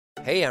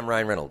Hey, I'm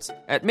Ryan Reynolds.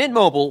 At Mint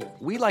Mobile,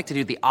 we like to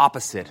do the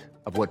opposite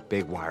of what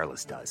Big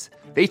Wireless does.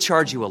 They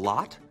charge you a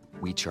lot,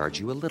 we charge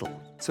you a little.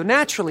 So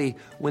naturally,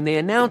 when they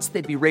announced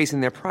they'd be raising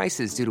their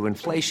prices due to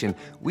inflation,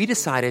 we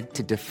decided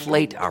to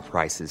deflate our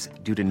prices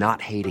due to not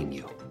hating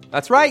you.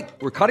 That's right.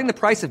 We're cutting the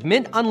price of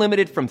Mint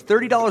Unlimited from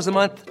 $30 a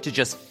month to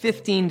just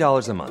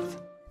 $15 a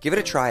month. Give it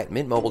a try at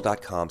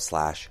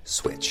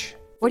mintmobile.com/switch.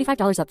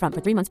 $45 up front for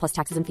 3 months plus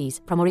taxes and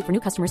fees. Promo rate for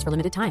new customers for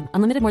limited time.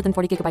 Unlimited more than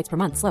 40 gigabytes per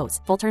month. Slows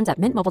full terms at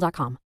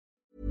mintmobile.com.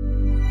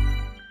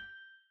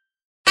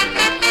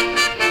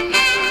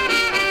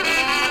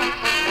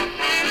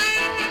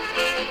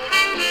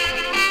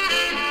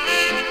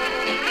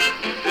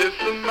 If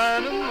the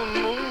man in the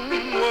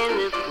moon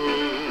were a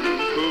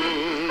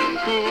coon,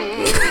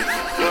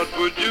 what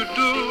would you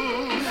do?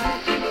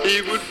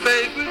 He would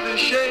fade with the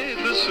shade,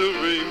 the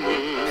silvery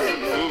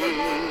moon,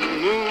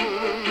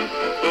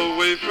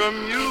 away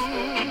from you,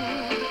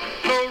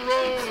 go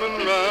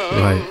rolling round.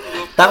 Right.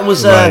 That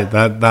was Right,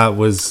 that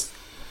was.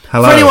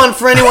 Hello.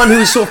 for anyone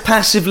who's sort of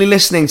passively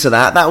listening to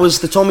that was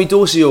the Tommy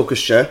Dorsey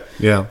Orchestra.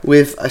 Yeah.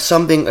 With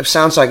something it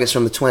sounds like it's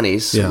from the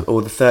 20s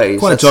or the 30s.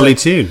 Quite a jolly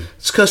tune.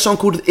 It's a song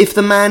called "If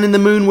the Man in the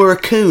Moon Were a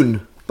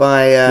Coon"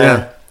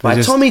 by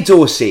Tommy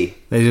Dorsey,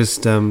 They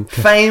just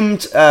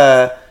famed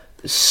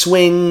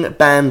swing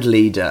band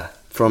leader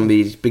from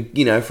the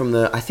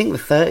I think the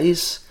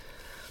 30s.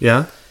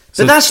 yeah.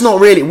 But that's not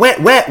really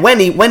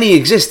when he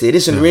existed.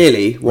 Isn't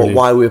really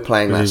why we were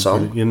playing that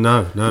song.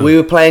 No. We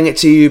were playing it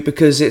to you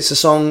because it's a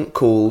song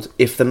called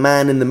 "If the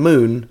Man in the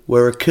Moon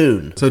Were a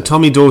Coon." So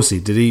Tommy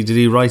Dorsey, did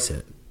he write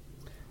it?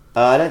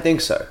 I don't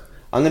think so.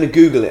 I'm going to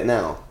Google it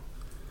now.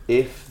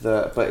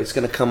 But it's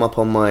going to come up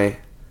on my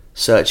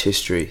search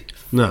history.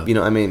 No, you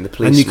know what I mean. The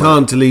police and you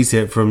can't delete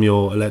it from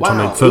your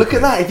electronic footprint. Look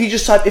at that! If you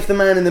just type "If the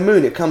Man in the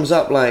Moon," it comes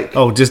up like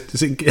Google.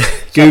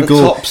 the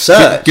top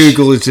search.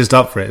 Google is just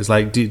up for it. It's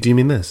like, do you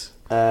mean this?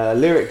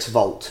 Lyrics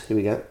Vault. Here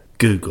we go.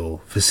 Google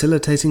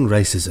facilitating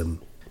racism.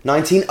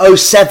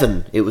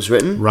 1907. It was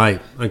written. Right.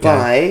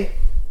 Okay.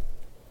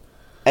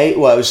 It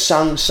was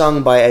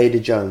sung by Ada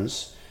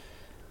Jones,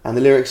 and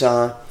the lyrics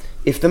are: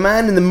 "If the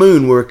man in the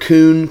moon were a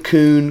coon."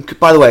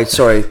 By the way,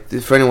 sorry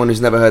for anyone who's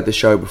never heard the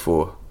show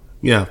before.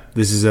 Yeah,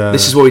 this is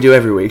what we do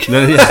every week.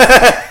 No,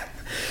 yeah.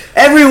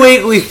 Every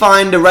week we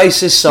find a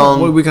racist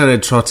song. Well, we kind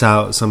of trot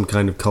out some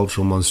kind of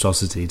cultural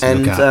monstrosity to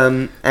look at,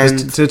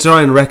 and to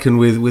try and reckon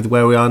with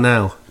where we are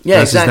now.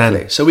 Yeah, exactly.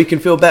 Then. So we can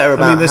feel better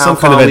about. There's how some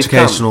kind far of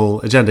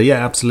educational agenda.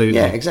 Yeah, absolutely.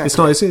 Yeah, exactly. It's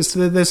not. It's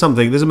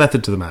there's a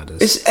method to the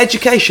madness. It's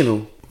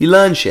educational. You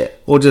learn shit,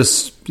 or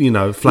just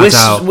flat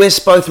out. We're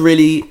both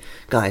really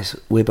guys.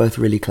 We're both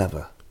really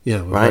clever.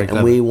 Yeah, right,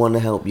 and we want to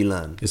help you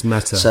learn. It's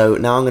meta. So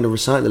now I'm going to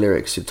recite the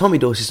lyrics to Tommy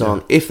Dorsey's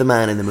song "If the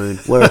Man in the Moon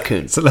Were a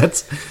Coon." So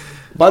let's.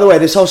 By the way,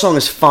 this whole song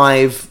is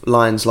 5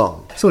 lines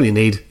long. That's all you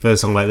need for a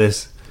song like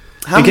this.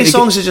 How many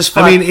songs are just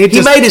 5? I mean,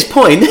 he made his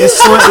point.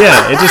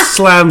 It just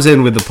slams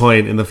in with the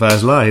point in the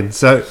first line.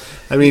 So,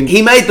 I mean,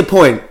 he made the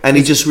point and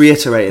he just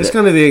reiterated it. It's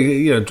kind of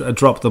a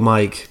drop the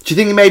mic. Do you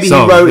think maybe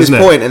song, he wrote his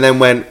point and then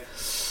went,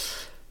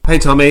 "Hey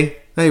Tommy,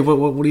 hey, what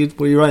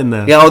are you writing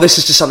there?" Yeah, this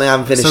is just something I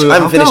haven't finished. So, I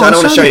haven't finished. I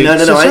don't want to show you. No,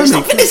 it's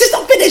not finished. It's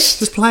not finished.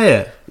 Just play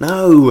it.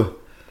 No.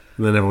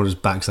 And then everyone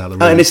just backs out the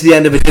room. And it's the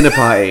end of a dinner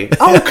party.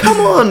 Oh, come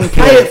on,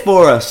 play it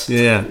for us.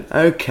 Yeah.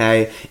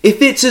 Okay.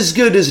 If it's as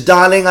good as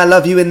 "Darling, I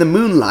Love You in the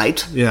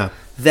Moonlight,"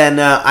 then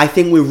I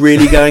think we're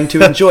really going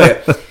to enjoy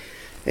it.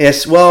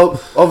 Yes, well,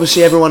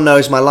 obviously everyone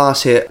knows my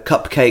last hit,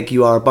 "Cupcake,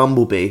 You Are a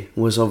Bumblebee,"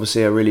 was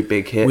obviously a really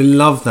big hit. We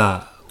love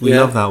that. We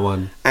love that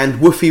one. And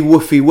 "Woofy,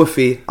 Woofy,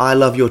 Woofy, I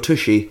Love Your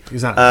Tushy."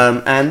 Exactly.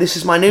 And this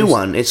is my new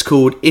one. It's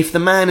called "If the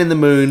Man in the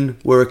Moon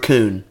Were a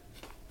Coon."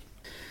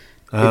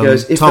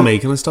 Tommy,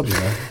 can I stop you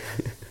there?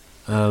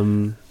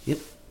 Yep.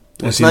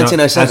 It's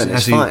 1907.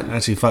 It's fine.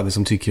 Actually, fuck this.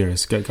 I'm too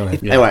curious. Go ahead.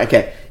 Anyway,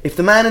 okay. If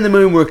the man in the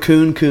moon were a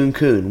coon,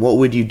 what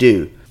would you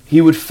do? He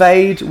would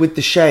fade with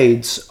the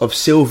shades of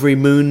silvery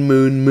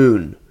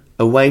moon,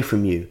 away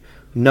from you.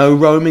 No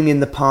roaming in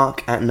the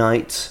park at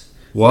night.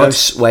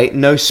 What?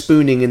 No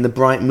spooning in the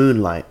bright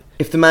moonlight.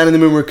 If the man in the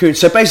moon were a coon.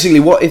 So basically,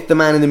 what If the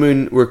Man in the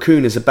Moon Were a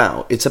Coon is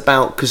about? It's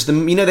about, because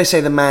they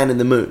say the man in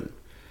the moon.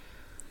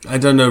 I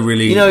don't know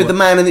really. The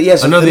man in the...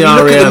 Yes, I know when the you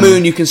look at REM. the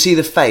moon, you can see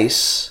the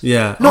face.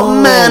 Yeah.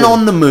 Not man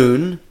on the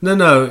moon.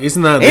 No,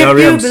 isn't that the If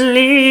REM's? you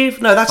believe...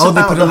 No, that's about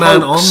they put the a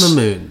man hoax. on the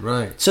moon,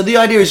 right. So the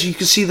idea is you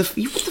can see the...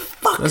 What the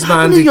fuck That's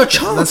happened in your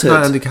childhood? That's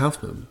about Andy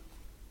Kaufman.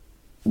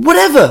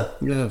 Whatever.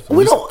 Yeah. I'm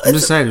I'm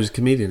just saying, he was a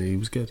comedian. He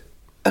was good.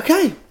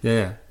 Okay.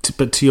 Yeah.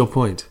 But to your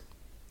point.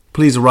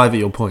 Please arrive at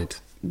your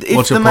point.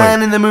 If the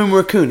man in the moon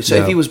were a coon, so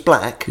if he was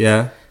black,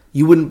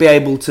 you wouldn't be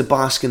able to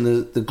bask in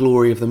the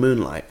glory of the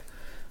moonlight.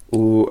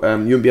 Or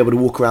you wouldn't be able to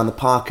walk around the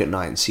park at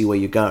night and see where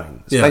you're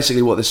going. It's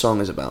basically what this song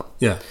is about.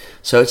 Yeah.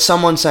 So it's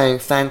someone saying,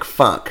 thank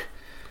fuck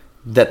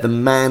that the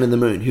man in the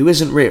moon, who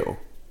isn't real,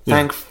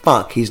 thank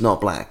fuck he's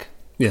not black.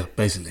 Yeah,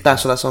 basically.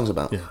 That's what that song's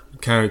about. Yeah.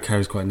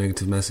 Carries quite a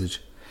negative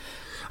message.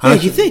 Yeah,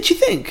 do you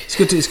think?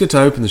 It's good to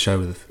open the show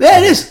with. Yeah,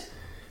 it is.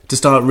 To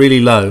start really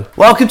low.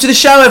 Welcome to the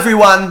show,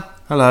 everyone.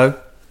 Hello.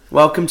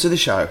 welcome to the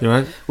show. You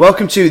right?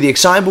 Welcome to the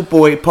Excitable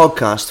Boy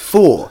podcast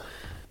for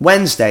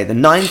Wednesday, the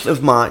 9th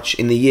of March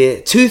in the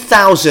year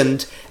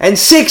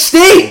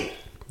 2016.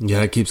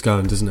 Yeah, it keeps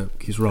going, doesn't it? It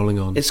keeps rolling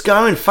on. It's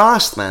going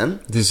fast, man.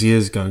 This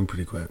year's going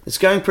pretty quick. It's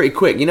going pretty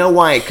quick. You know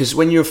why? Because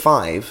when you're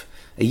 5,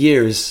 a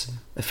year is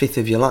a fifth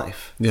of your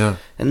life. Yeah.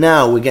 And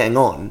now we're getting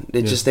on.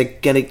 They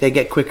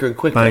get quicker and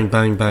quicker. Bang,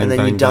 bang, bang, and then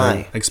bang, you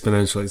die. bang.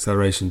 Exponential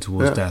acceleration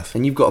towards death.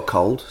 And you've got a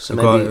cold, so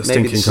I've got a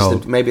stinking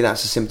cold. maybe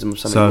that's a symptom of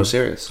something more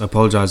serious. I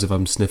apologise if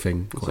I'm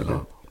sniffing quite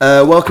a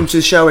lot. Welcome to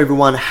the show,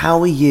 everyone. How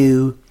are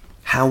you?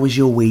 How was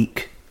your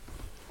week?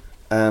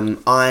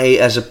 I,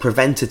 as a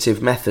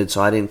preventative method,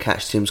 so I didn't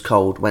catch Tim's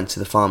cold, went to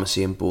the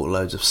pharmacy and bought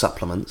loads of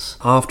supplements.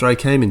 After I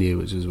came in you,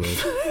 which was weird.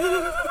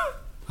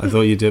 I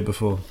thought you did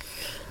before.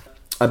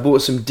 I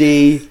bought some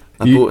D,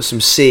 bought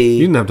some C.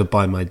 You didn't have to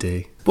buy my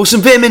D. Bought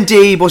some vitamin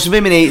D, bought some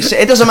vitamin E.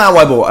 It doesn't matter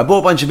what I bought. I bought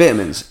a bunch of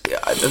vitamins.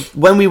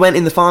 When we went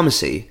in the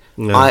pharmacy,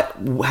 I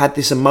had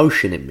this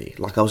emotion in me.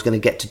 Like I was going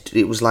to get to...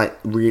 It was like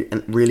a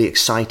really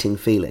exciting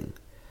feeling.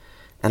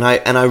 And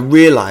I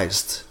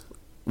realised...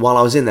 while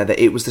I was in there, that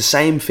it was the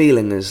same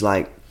feeling as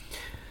like,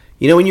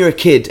 you know, when you're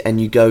a kid and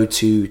you go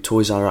to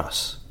Toys R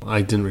Us.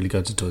 I didn't really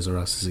go to Toys R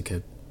Us as a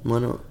kid. Why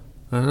not?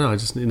 I don't know.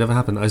 It never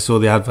happened. I saw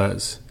the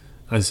adverts.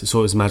 I saw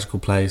it was a magical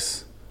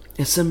place.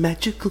 It's a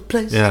magical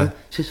place. Yeah.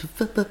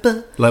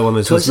 Like one of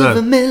those. Toys of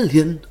a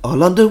million,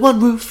 all under one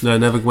roof. No,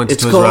 never went to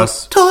it's Toys called R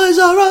Us. Toys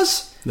R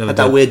Us. Never Had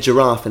did. that weird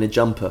giraffe in a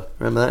jumper.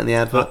 Remember that in the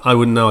advert? I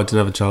wouldn't know. I didn't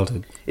have a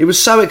childhood. It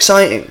was so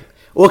exciting.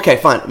 Okay,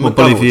 fine. What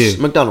bully for you?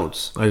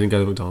 McDonald's. I didn't go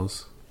to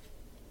McDonald's.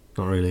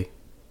 Not really.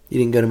 You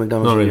didn't go to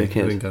McDonald's Not when really. you were a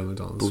kid? I didn't go to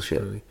McDonald's.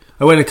 Bullshit. Really.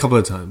 I went a couple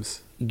of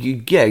times. You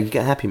get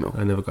a Happy Meal.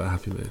 I never got a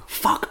Happy Meal.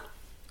 Fuck.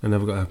 I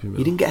never got a Happy Meal.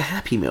 You didn't get a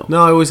Happy Meal?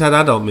 No, I always had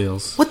adult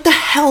meals. What the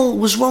hell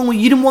was wrong with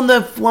you? You didn't want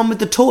the one with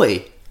the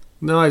toy?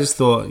 No, I just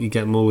thought you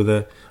get more with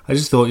a... I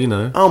just thought, you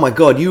know... Oh my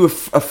god, you were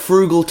a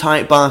frugal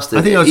type bastard.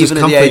 I think I was even just at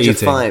the comfort age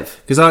eating. of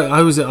 5. Because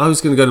I was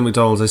going to go to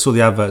McDonald's. I saw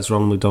the adverts,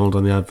 Ronald McDonald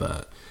on the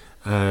advert.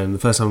 And the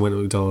first time I went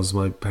to McDonald's,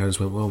 my parents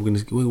went, well,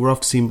 we're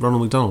off to see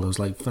Ronald McDonald. I was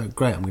like,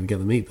 great, I'm going to get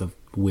to meet the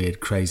weird,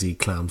 crazy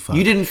clown fuck.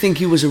 You didn't think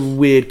he was a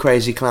weird,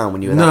 crazy clown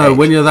when you were that No, age?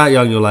 when you're that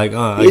young, you're like,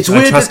 oh, It's I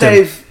weird trust that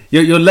him. they've-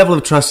 Your level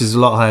of trust is a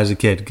lot higher as a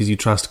kid because you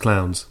trust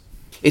clowns.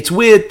 It's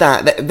weird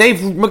that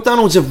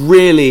McDonald's have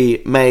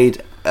really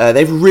made...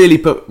 they've really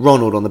put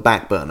Ronald on the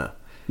back burner.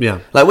 Yeah.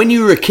 Like when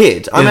you were a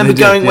kid, I remember they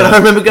did, going yeah. to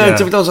McDonald's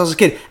Yeah. when I was a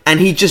kid, and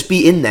he'd just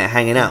be in there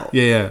hanging out.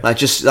 Yeah. Like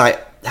just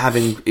like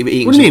eating What do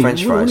some you mean?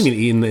 French fries. What do you mean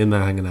eating in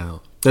there hanging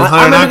out? They'd I hire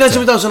an remember going actor. to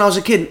McDonald's when I was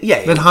a kid.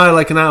 Yeah, They'd hire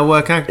like an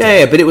out-of-work actor.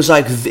 yeah, but it was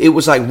like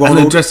Ronald. And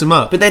they'd dress him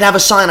up. But they'd have a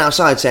sign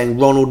outside saying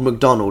Ronald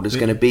McDonald is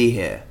going to be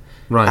here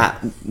Right.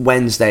 at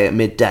Wednesday at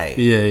midday.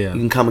 Yeah, yeah. You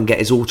can come and get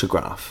his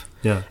autograph.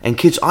 Yeah. And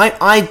kids,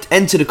 I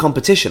entered a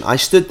competition. I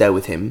stood there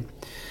with him.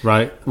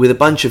 Right. With a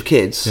bunch of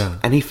kids, Yeah.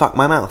 and he fucked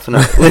my mouth. No,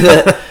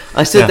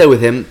 I stood Yeah. there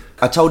with him.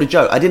 I told a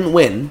joke. I didn't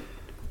win,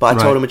 but I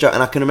told Right. him a joke,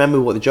 and I can remember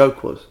what the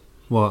joke was.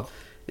 What?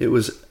 It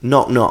was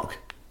knock knock.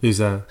 Who's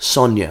there?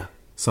 Sonia.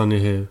 Sonia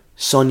who?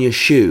 Sonia's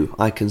shoe.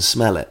 I can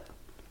smell it.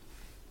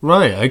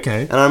 Right,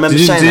 okay. And I remember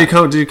did you, saying did you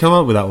that. Did you come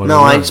up with that one?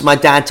 No, or my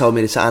dad told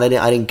me to say, and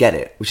I didn't get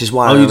it, which is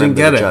why. Oh, I you didn't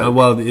remember get the it? joke. Oh,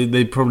 well,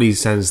 it probably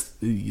sounds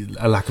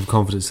a lack of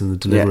confidence in the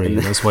delivery. and-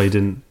 That's why you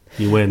didn't.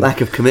 You win.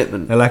 Lack of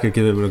commitment. A lack of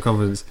commitment and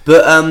confidence.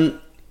 But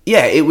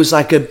yeah, it was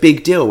like a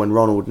big deal when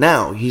Ronald.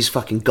 Now he's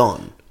fucking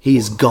gone.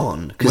 He's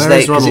gone. Where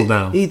is Ronald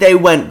now? They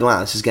went.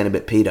 Wow, this is getting a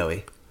bit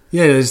pedo-y.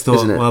 Yeah, they just thought,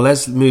 Isn't it? well,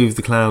 let's move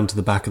the clown to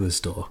the back of the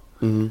store,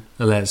 and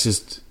let's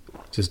just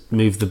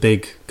move the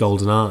big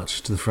golden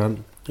arch to the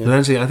front. Yeah. And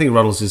actually, I think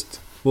Ronald's just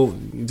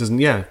he doesn't.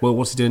 Yeah, well,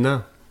 what's he doing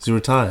now? Is he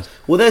retired?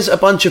 Well, there's a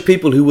bunch of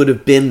people who would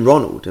have been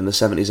Ronald in the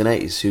 70s and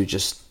 80s who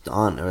just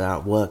aren't. Are out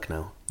of work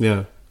now.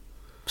 Yeah.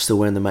 Still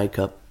wearing the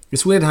makeup.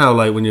 It's weird how,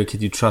 like, when you're a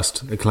kid, you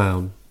trust a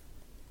clown,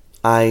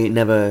 I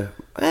never.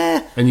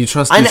 and you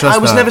trust. I was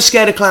that. never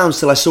scared of clowns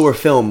till I saw a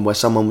film where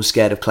someone was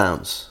scared of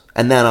clowns,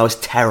 and then I was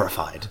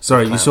terrified.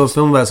 Sorry, of you clowns. saw a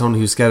film about someone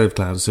who's scared of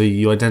clowns, so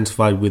you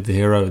identified with the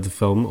hero of the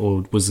film,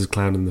 or was the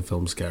clown in the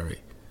film scary?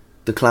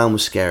 The clown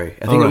was scary.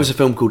 I think right. it was a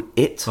film called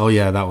It. Oh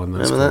yeah, that one.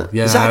 That's Remember cool. that?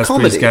 Yeah, Is that a was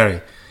comedy? pretty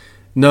scary.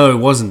 No, it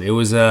wasn't. It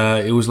was like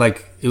it was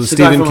It's the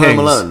guy Stephen from Home King's.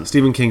 Alone.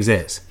 Stephen King's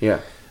It. Yeah.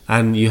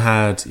 And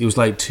it was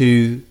like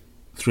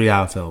 2-3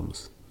 hour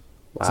films,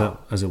 Wow.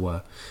 as it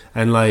were.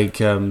 And like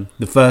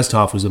the first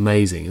half was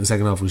amazing, and the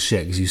second half was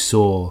shit because you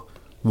saw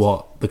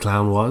what the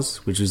clown was,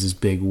 which was this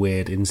big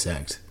weird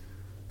insect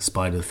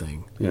spider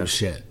thing. It was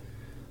shit.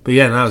 But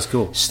yeah, that was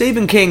cool.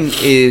 Stephen King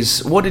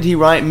is. What did he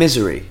write?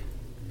 Misery.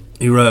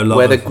 He wrote a lot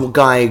Where the of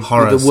guy,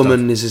 horror the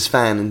woman stuff. is his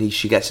fan, and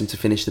she gets him to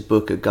finish the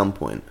book at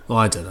gunpoint. Oh,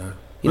 I don't know.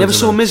 You never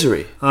saw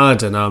Misery? I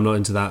don't know. I'm not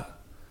into that.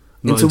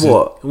 I'm not Into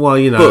what? Well,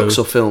 you know, Books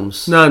or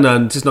films?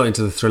 No, just not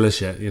into the thriller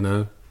shit. You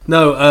know.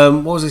 No.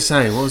 What was I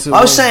saying? What was it?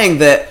 I was saying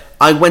that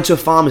I went to a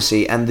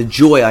pharmacy, and the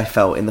joy I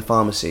felt in the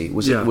pharmacy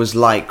was Yeah. was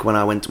like when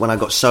I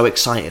got so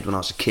excited when I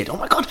was a kid. Oh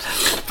my god,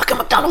 fucking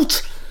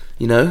McDonald's!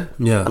 You know?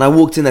 Yeah. And I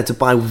walked in there to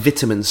buy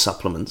vitamin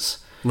supplements,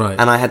 Right.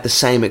 And I had the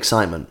same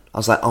excitement. I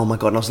was like, oh my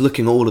God. And I was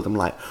looking at all of them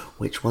like,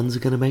 which ones are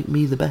going to make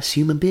me the best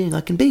human being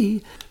I can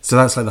be? So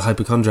that's like the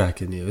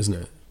hypochondriac in you, isn't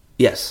it?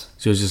 Yes.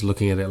 So you're just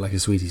looking at it like a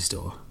sweetie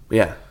store.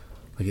 Yeah.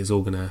 Like it's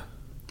all going to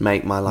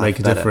make my life make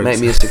a better. difference. Make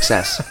me a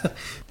success.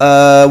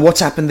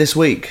 What's happened this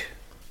week?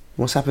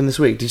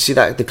 Did you see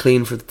that the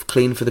clean for the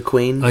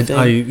Queen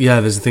thing?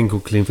 There's a thing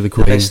called Clean for the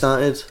Queen. They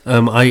started.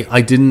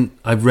 I didn't.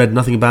 I've read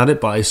nothing about it,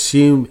 but I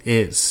assume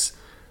it's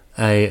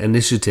a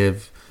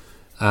initiative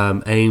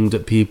aimed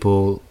at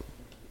people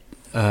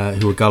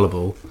who are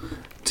gullible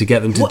to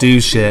get them to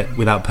do shit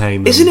without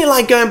paying them. Isn't it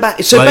like going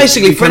back? So like,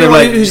 basically, for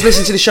anyone who's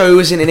listening to the show who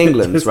isn't in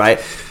England, right?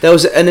 There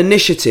was an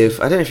initiative.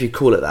 I don't know if you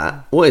call it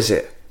that. What is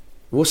it?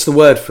 What's the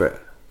word for it?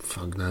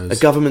 Fuck knows. A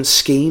government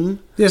scheme?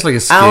 Yeah, it's like a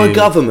scheme. Our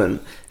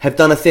government have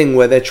done a thing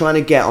where they're trying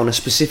to get on a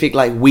specific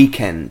like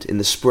weekend in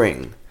the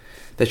spring.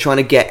 They're trying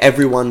to get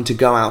everyone to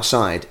go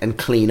outside and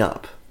clean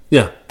up.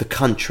 Yeah. The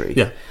country.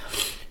 Yeah.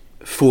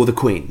 For the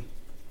Queen.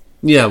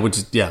 Yeah, which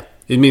is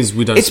it means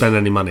we don't spend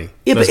any money.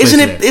 Yeah, but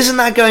isn't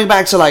that going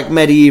back to like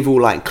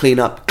medieval like clean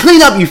up,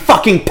 you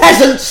fucking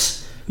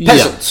peasants,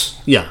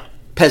 Yeah.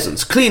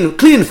 peasants,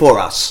 clean for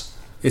us.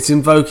 It's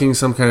invoking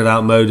some kind of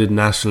outmoded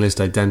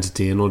nationalist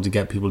identity in order to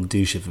get people to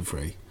do shit for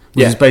free,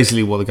 which Yeah. is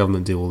basically what the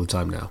government do all the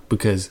time now.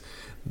 Because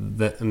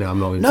I'm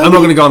not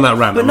going to go on that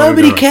rant. But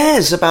nobody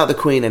cares about the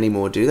Queen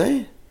anymore, do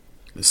they?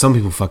 Some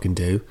people fucking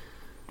do.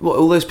 What,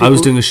 all those people? I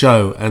was doing a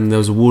show and there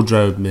was a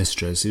wardrobe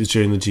mistress. It was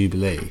during the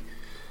Jubilee,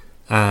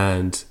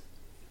 and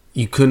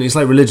you couldn't. It's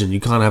like religion. You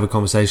can't have a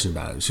conversation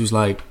about it. She was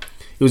like,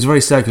 it was a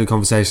very circular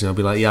conversation. I'll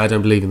be like, yeah, I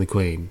don't believe in the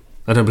Queen.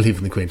 I don't believe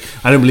in the Queen.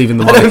 I don't believe in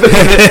the monarchy.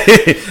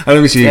 I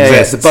don't think she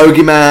exists. The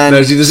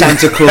bogeyman,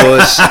 Santa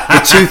Claus,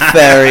 the tooth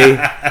fairy,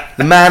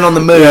 the man on the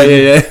moon.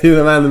 Yeah,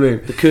 the man on the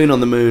moon. The coon on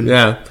the moon.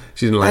 Yeah,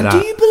 she didn't like and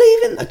that. do you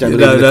believe in? I don't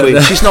believe in the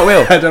Queen. She's not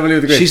real. I don't believe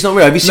in the Queen. She's not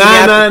real. Have you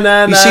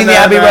seen the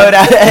Abbey Road?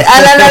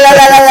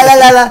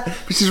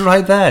 But she's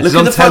right there. Look She's at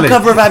on the telly.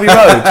 front cover of Abbey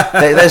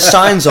Road. There's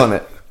signs on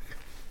it.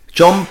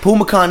 Paul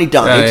McCartney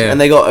died,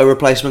 and they got a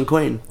replacement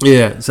Queen.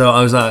 Yeah, so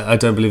I was like, I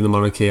don't believe in the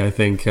monarchy. I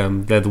think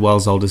they're the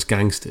world's oldest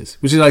gangsters,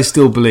 which is I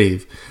still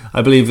believe.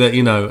 I believe that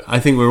I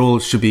think we all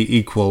should be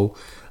equal.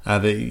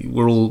 That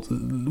we're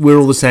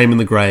all the same in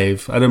the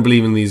grave. I don't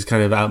believe in these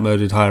kind of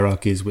outmoded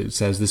hierarchies, which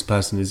says this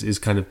person is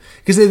kind of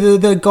because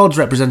they're God's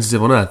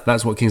representative on earth.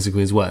 That's what kings and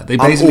queens were. They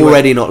basically I'm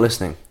already not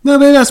listening. No,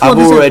 but that's what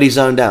I've already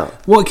zoned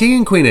out. What king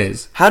and queen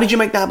is? How did you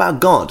make that about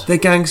God? They're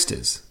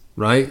gangsters,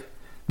 right?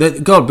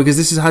 God, because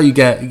this is how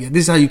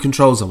you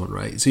control someone,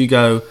 right? So you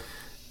go,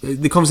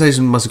 the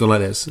conversation must have gone like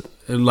this,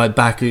 like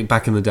back in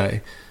the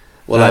day.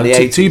 Well, like the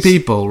 80s. Two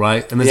people,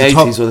 right? And the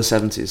 80s or the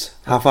 70s?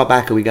 How far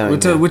back are we going?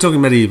 We're talking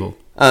medieval.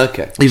 Oh,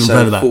 okay. Even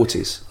further back.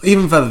 40s.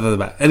 Even further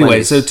back. Anyway,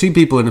 20s. So two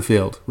people in a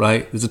field,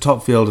 right? There's a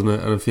top field and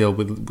a field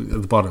with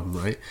at the bottom,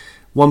 right?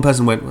 One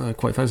person went, I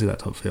quite fancy that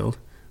top field.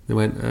 They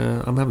went,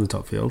 I'm having the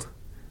top field.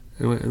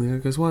 And the other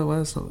goes, well,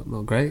 that's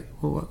not great.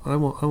 Well, I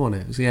want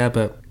it. So, yeah,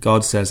 but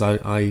God says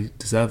I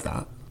deserve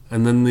that.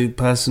 And then the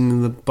person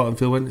in the bottom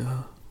field went,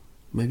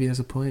 maybe he has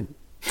a point.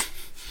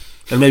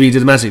 And maybe he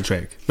did a magic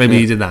trick. Maybe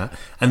he did that.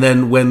 And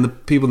then when the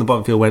people in the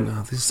bottom field went,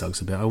 this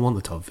sucks a bit, I want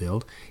the top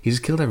field, he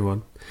just killed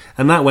everyone.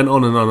 And that went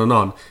on and on and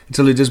on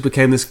until it just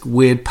became this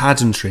weird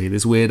pageantry,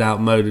 this weird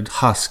outmoded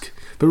husk.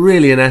 But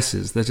really, in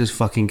essence, they're just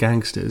fucking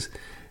gangsters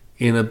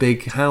in a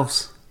big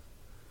house.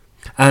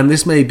 And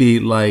this may be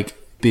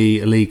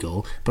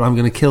illegal, but I'm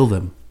going to kill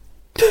them.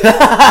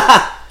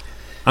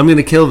 I'm going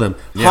to kill them.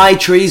 Yeah. High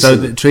treason.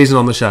 So treason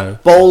on the show.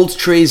 Bold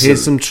treason.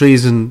 Here's some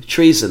treason.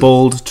 Treason.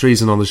 Bold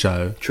treason on the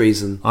show.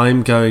 Treason.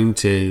 I'm going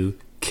to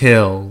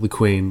kill the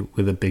Queen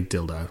with a big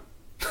dildo.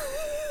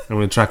 I'm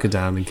going to track her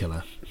down and kill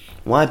her.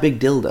 Why a big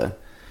dildo?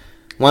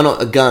 Why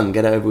not a gun?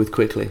 Get it over with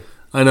quickly.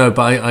 I know,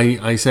 but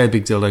I say a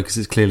big dildo because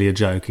it's clearly a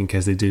joke in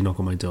case they do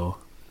knock on my door.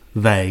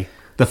 The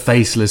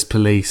faceless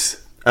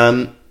police.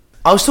 I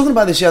was talking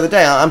about this the other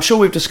day. I'm sure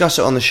we've discussed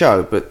it on the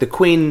show, but the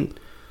Queen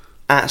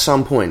at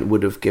some point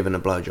would have given a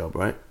blowjob,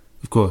 right?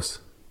 Of course.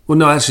 Well,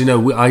 no, actually,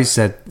 no. I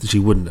said that she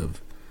wouldn't have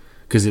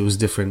because it was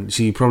different.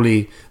 She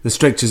probably, the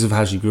strictures of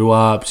how she grew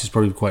up, she's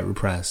probably quite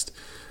repressed.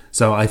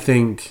 So I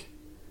think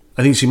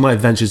she might have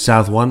ventured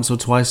south once or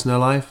twice in her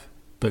life,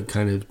 but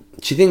kind of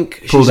do you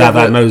think pulled out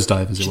that nosedive, as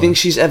it were. Do you think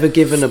she's ever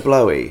given a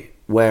blowy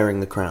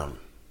wearing the crown?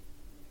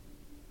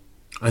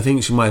 I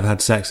think she might have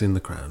had sex in the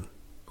crown.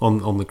 On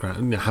the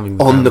crown, having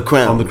the on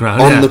crown.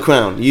 the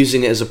crown,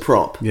 using it as a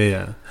prop.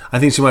 Yeah. I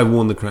think she might have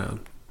worn the crown.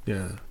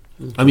 Yeah.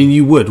 I mean,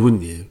 you would,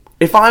 wouldn't you?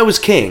 If I was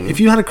king, if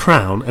you had a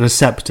crown and a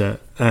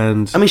scepter,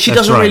 and I mean, she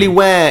doesn't really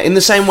wear in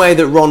the same way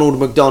that Ronald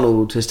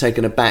McDonald has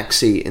taken a back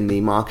seat in the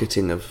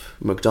marketing of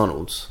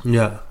McDonald's.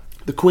 Yeah.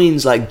 The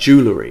Queen's like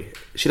jewellery.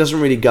 She doesn't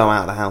really go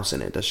out of the house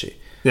in it, does she?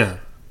 Yeah.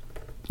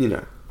 You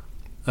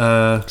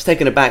know. It's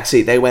taken a back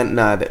seat. They went,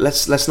 no,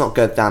 let's not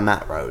go down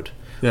that road.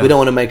 Yeah. We don't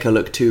want to make her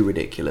look too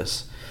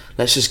ridiculous.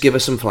 Let's just give her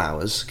some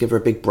flowers, give her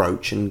a big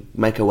brooch, and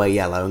make her wear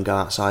yellow and go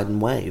outside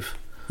and wave.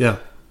 Yeah.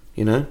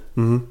 You know?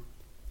 Mm-hmm.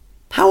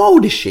 How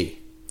old is she?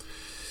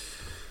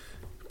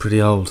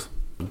 Pretty old.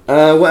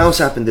 What else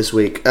happened this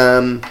week?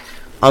 I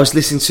was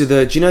listening to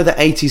do you know the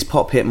 80s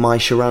pop hit My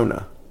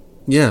Sharona?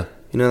 Yeah.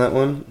 You know that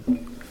one?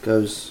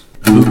 Goes...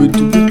 Do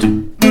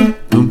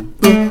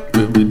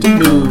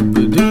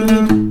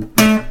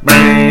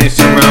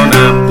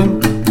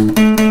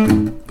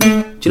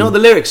you know what the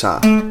lyrics are?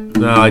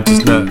 No, I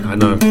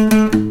know.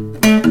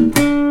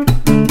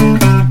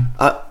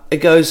 It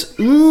goes,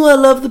 ooh, I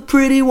love the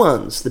pretty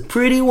ones.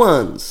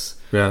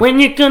 Yeah. When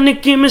you gonna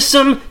give me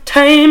some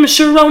time,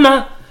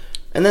 Sharona?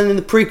 And then in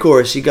the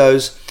pre-chorus he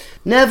goes,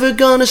 never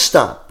gonna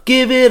stop,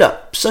 give it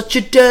up, such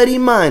a dirty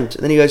mind.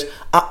 And then he goes,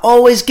 I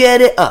always get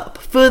it up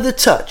for the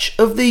touch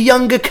of the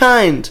younger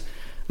kind.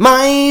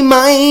 My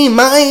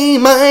pedo.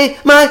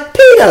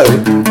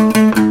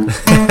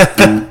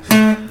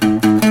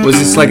 Was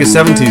this like a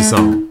 70s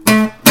song?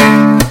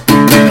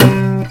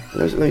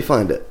 Let me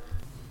find it.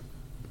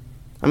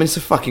 I mean, it's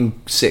a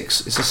sick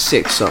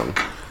song.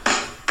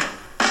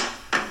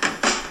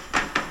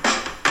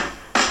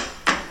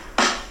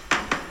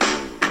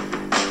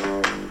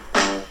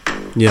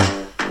 Yeah.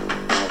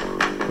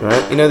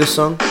 Right, you know this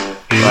song?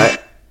 Mm-hmm. Right,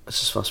 let's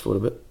just fast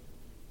forward a bit.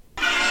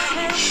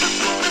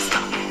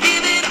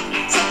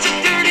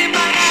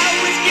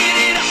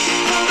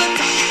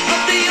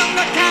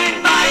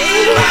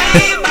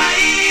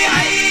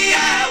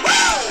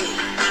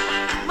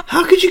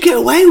 How could you get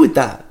away with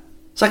that?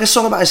 It's like a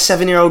song about a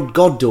 7-year-old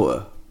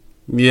goddaughter.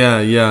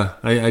 Yeah.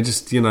 I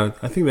just, I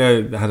think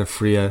they had a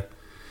freer...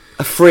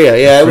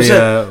 It was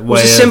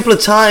a simpler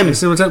time.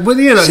 Well,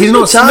 he's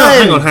not...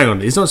 No, hang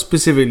on. He's not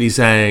specifically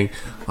saying,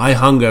 I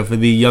hunger for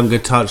the younger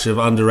touch of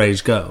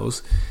underage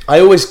girls. I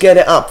always get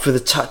it up for the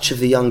touch of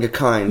the younger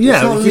kind.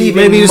 Yeah,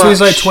 maybe he was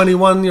like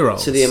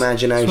 21-year-olds. To the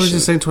imagination. So he's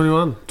just saying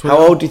 21. How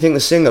old do you think the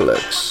singer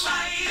looks?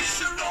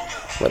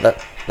 Well,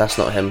 that's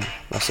not him.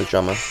 That's the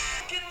drummer.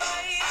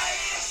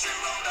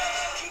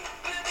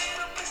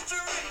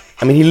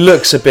 I mean, he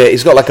looks a bit...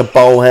 He's got like a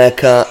bowl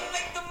haircut.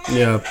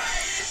 Yeah.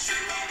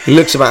 He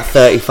looks about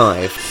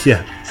 35.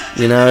 Yeah.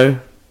 You know?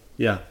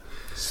 Yeah.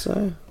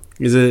 So...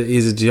 He's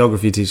a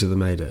geography teacher that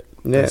made it.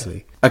 Yeah.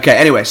 Basically. Okay,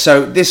 anyway,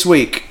 so this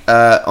week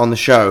on the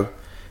show,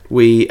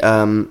 we...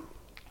 I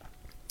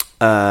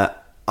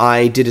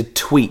did a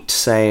tweet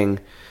saying...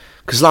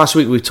 Because last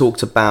week we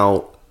talked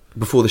about...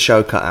 Before the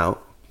show cut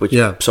out... Which,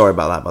 yeah. Sorry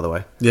about that, by the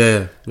way.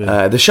 Yeah.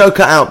 The show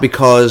cut out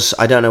because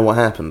I don't know what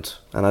happened.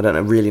 And I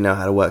don't really know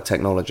how to work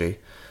technology.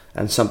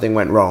 And something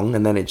went wrong,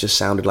 and then it just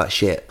sounded like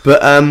shit.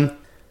 But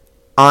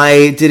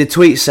I did a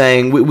tweet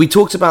saying... We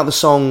talked about the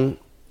song...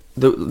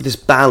 this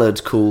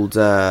ballad called...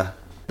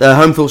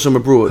 Home Thoughts from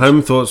Abroad.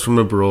 Home Thoughts from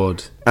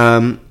Abroad.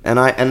 And then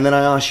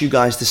I asked you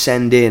guys to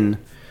send in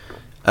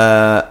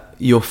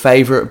your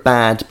favourite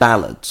bad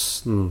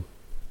ballads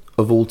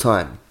of all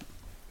time.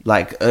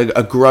 Like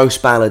a gross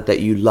ballad that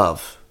you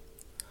love.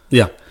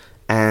 Yeah.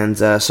 And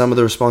some of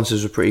the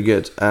responses were pretty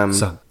good.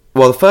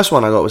 Well, the first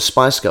one I got was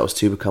Spice Girls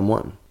 2 Become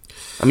One.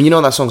 I mean, you know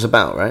what that song's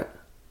about, right?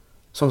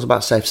 The song's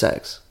about safe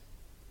sex.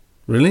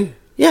 Really?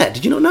 Yeah,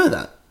 did you not know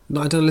that?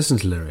 No, I don't listen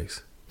to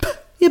lyrics.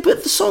 Yeah,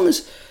 but the song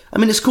is... I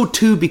mean, it's called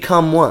 2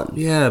 Become One.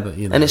 Yeah, but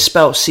And it's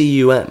spelled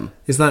C-U-M.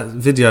 Is that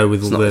video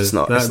with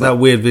that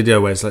weird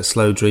video where it's like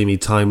slow, dreamy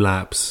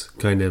time-lapse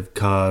kind of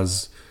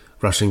cars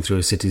rushing through a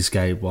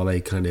cityscape while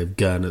they kind of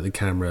gurn at the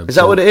camera? Is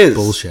that what it is?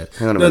 Bullshit.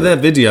 Hang on a no, minute. their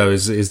video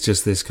is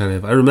just this kind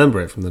of... I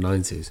remember it from the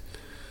 90s.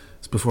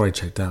 It's before I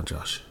checked out,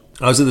 Josh.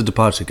 I was at the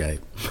Departure Gate.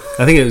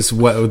 I think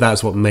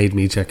that's what made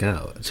me check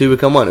out. 2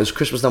 Become One. It was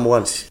Christmas number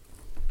 1.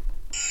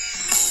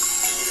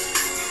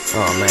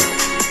 Oh, mate.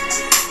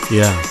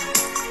 Yeah.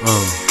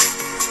 Oh.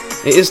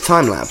 It is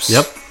time lapse.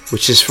 Yep.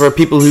 Which is for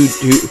people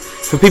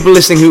for people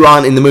listening who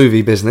aren't in the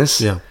movie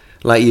business. Yeah.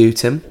 Like you,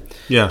 Tim.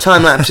 Yeah.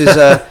 Time lapse is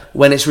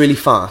when it's really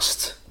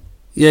fast.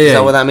 Yeah. Is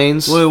that what that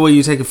means? Well,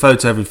 you take a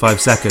photo every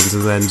 5 seconds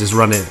and then just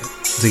run it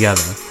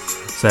together.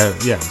 So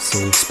yeah, it's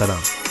all sped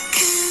up.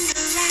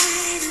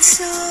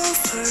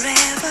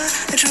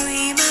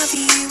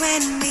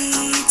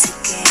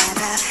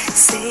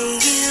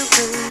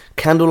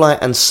 Candlelight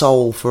and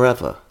soul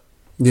forever.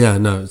 Yeah,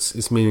 no,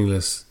 it's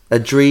meaningless. A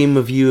dream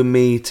of you and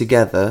me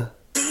together.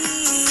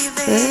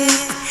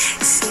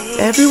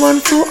 Everyone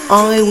thought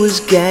I was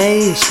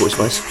gay. Sporty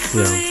Spice.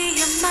 Yeah.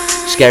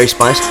 Scary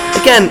Spice.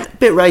 Again, a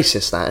bit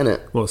racist, that, isn't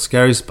it? What,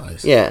 Scary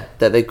Spice? Yeah,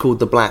 that they called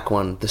the black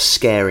one the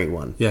scary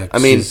one. Yeah, I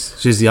mean,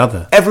 she's the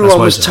other. Everyone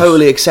was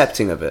totally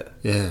accepting of it.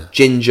 Yeah.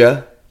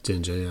 Ginger,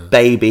 yeah.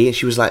 Baby,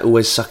 she was like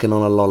always sucking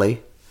on a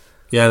lolly.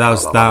 Yeah, that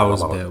was a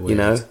bit weird. You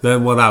know?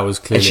 That was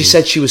clearly... And she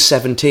said she was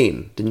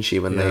 17, didn't she,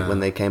 when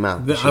they came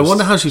out? I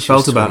wonder how she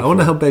felt about it. I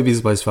wonder how Baby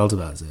Spice felt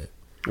about it.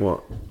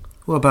 What?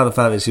 What about the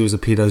fact that she was a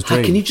pedo's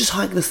dream? Can you just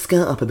hike the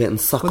skirt up a bit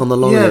and suck on the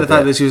lolly? Yeah, the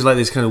fact that she was like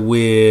this kind of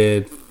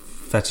weird,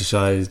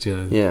 fetishized, you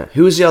know. Yeah.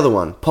 Who was the other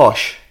one?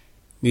 Posh?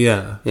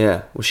 Yeah.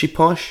 Yeah. Was she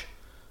posh?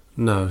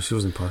 No, she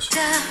wasn't posh.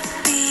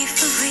 Don't be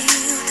for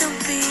real,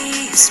 don't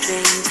be a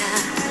stranger.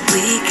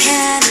 We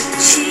can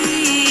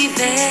achieve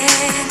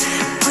it.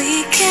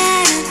 We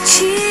can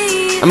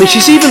achieve it. I mean,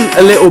 she's even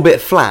a little bit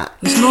flat.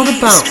 It's not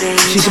about...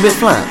 She's a bit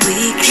flat.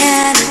 We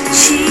can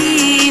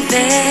achieve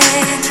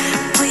it.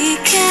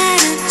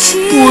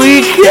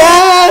 We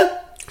can.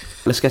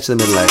 Let's get to the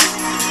middle 8.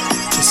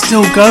 It's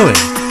still going.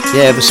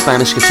 Yeah, the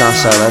Spanish guitar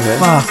solo here.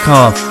 Fuck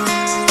off.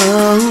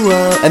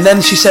 And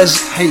then she says,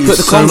 hate put the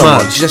you so condom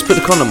on. much. She says, put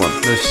the condom on.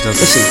 No, she doesn't.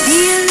 Listen.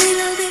 Be a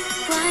little bit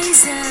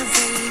wiser,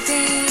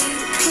 baby.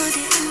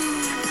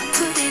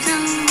 Put it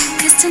on,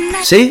 'cause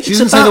tonight. See? She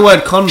doesn't say the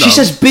word condom. She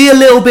says, be a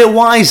little bit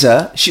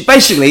wiser.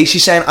 Basically,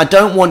 she's saying, I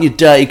don't want your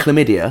dirty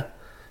chlamydia.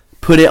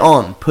 Put it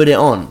on. Put it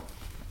on.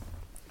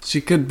 She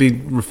could be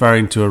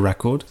referring to a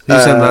record. Who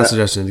sent that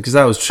suggestion? Because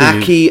that was true.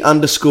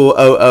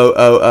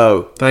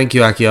 Aki_0000. Thank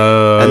you, Aki.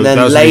 Oh, And then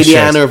that was Lady really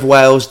shit. Anna of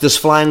Wales. Does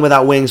Flying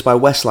Without Wings by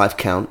Westlife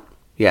count?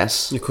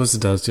 Yes. Of course it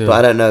does, yeah. But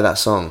I don't know that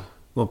song.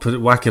 Well,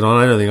 whack it on.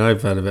 I don't think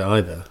I've heard of it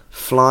either.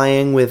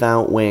 Flying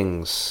Without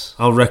Wings.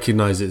 I'll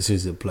recognise it as soon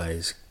as it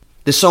plays.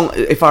 This song,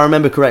 if I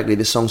remember correctly,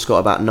 this song's got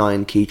about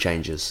 9 key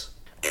changes.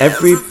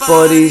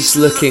 Everybody's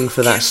looking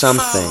for that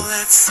something.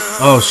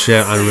 Oh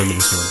shit, I remember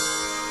this one.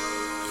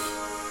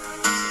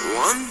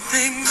 One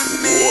thing that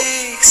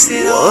makes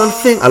it One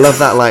thing. I love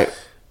that, like,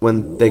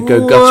 when they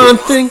go guttural. One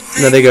thing.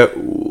 No, they go...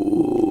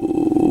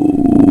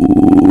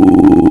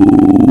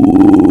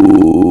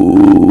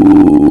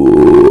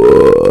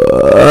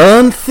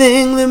 One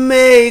thing that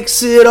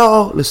makes it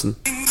all... Listen.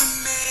 Wait.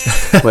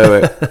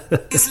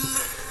 is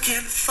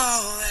looking for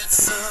that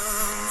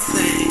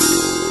something.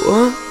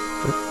 What?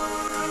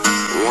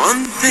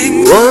 One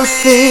thing One that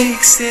thing...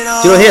 makes it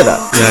all. Do you not hear that?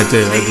 Yeah, I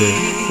do.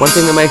 One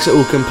thing that makes it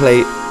all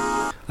complete.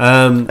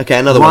 Okay,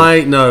 another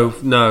one. No,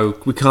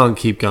 we can't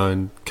keep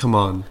going. Come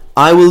on.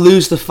 I will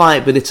lose the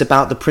fight, but it's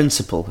about the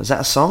principle. Is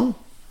that a song?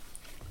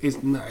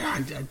 No,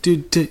 I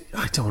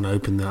don't want to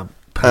open that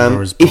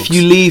Pandora's box. If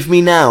You Leave Me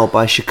Now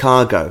by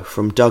Chicago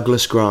from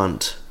Douglas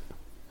Grant,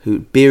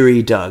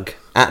 Beery Doug,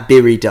 at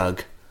Beery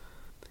Doug.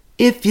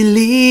 If you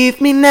leave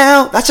me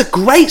now, that's a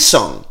great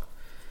song.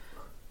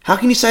 How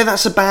can you say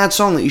that's a bad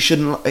song that you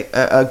shouldn't like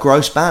a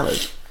gross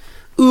ballad?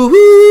 Ooh,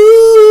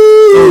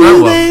 that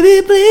one.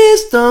 baby,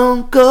 please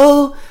don't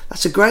go.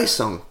 That's a great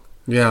song.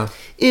 Yeah.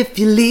 If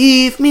you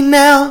leave me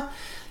now,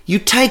 you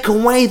take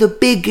away the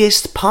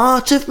biggest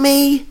part of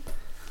me.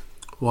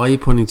 Why are you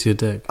pointing to your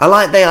dick? I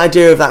like the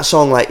idea of that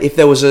song, like if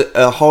there was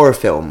a horror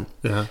film,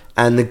 Yeah.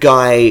 and the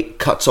guy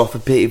cuts off a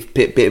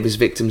bit of his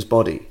victim's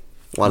body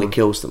while he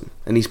kills them,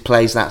 and he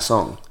plays that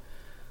song.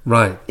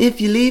 Right. If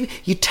you leave,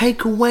 you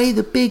take away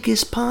the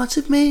biggest part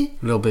of me.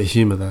 A little bit of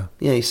humour there.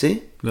 Yeah, you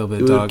see? A little bit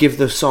It would dark. give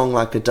the song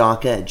like a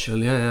dark edge.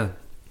 Yeah.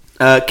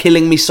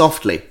 Killing Me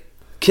Softly.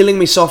 Killing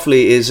Me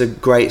Softly is a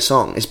great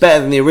song. It's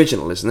better than the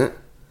original, isn't it?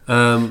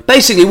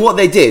 Basically, what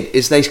they did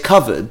is the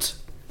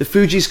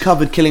Fugees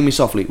covered Killing Me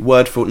Softly,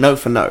 note for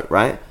note,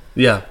 right?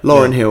 Yeah.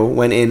 Lauryn Hill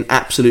went in,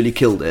 absolutely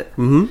killed it.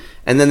 Mm-hmm.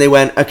 And then they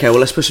went, okay, well,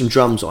 let's put some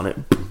drums on it.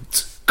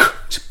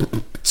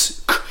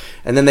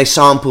 And then they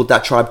sampled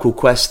that Tribe Called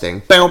Quest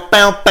thing. Bow,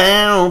 bow,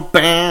 bow,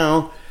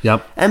 bow.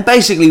 Yep. And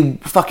basically,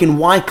 fucking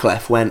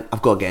Wyclef went,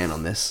 I've got to get in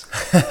on this.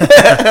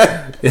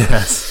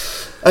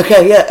 Yes.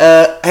 Okay,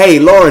 yeah. Hey,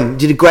 Lauren,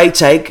 did a great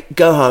take.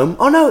 Go home.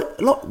 Oh, no,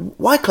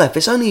 Wyclef,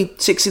 it's only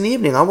 6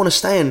 p.m. I want to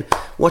stay and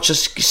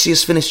see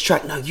us finish the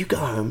track. No, you go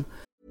home.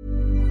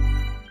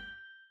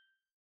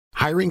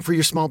 Hiring for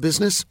your small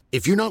business?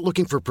 If you're not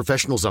looking for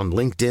professionals on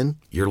LinkedIn,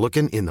 you're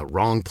looking in the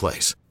wrong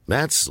place.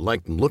 That's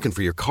like looking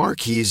for your car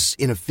keys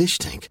in a fish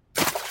tank.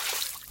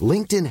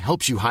 LinkedIn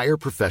helps you hire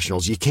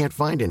professionals you can't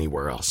find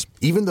anywhere else,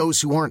 even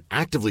those who aren't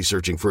actively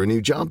searching for a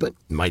new job but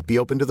might be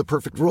open to the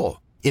perfect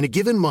role. In a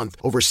given month,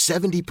 over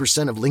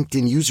 70% of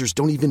LinkedIn users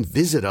don't even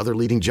visit other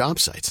leading job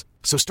sites.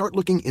 So start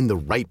looking in the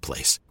right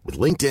place. With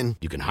LinkedIn,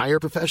 you can hire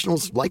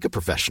professionals like a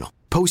professional.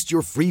 Post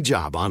your free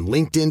job on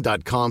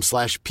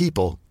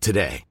linkedin.com/people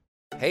today.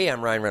 Hey,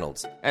 I'm Ryan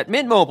Reynolds. At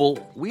Mint Mobile,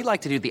 we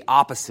like to do the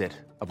opposite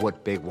of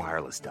what Big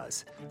Wireless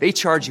does. They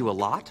charge you a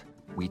lot,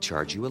 we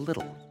charge you a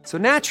little. So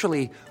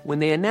naturally, when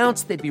they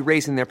announced they'd be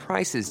raising their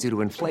prices due to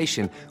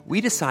inflation,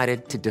 we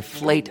decided to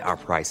deflate our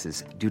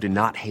prices due to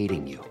not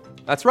hating you.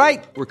 That's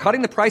right. We're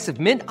cutting the price of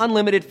Mint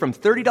Unlimited from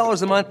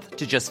 $30 a month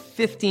to just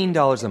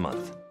 $15 a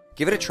month.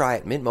 Give it a try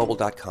at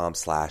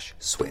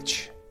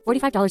mintmobile.com/switch.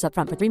 $45 up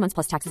front for 3 months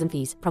plus taxes and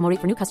fees. Promo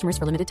rate for new customers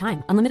for limited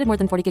time. Unlimited more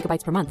than 40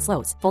 gigabytes per month.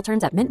 Slows full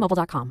terms at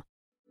mintmobile.com.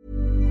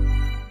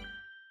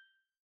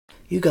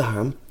 You go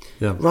home,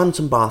 run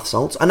some bath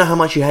salts. I know how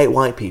much you hate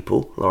white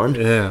people, Lauren.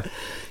 Yeah.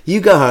 You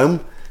go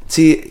home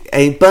to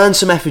burn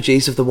some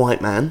effigies of the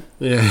white man.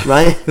 Yeah.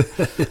 Right?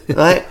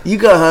 Right? You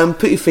go home,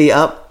 put your feet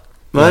up,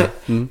 right?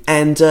 Yeah. Mm.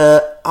 And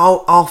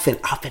I'll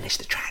finish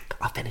the track.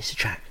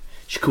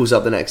 She calls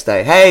up the next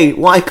day. Hey,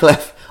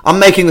 Wyclef. I'm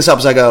making this up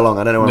as I go along.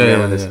 I don't know where I'm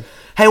going with this.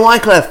 Hey,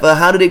 Wyclef,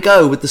 how did it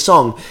go with the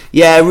song?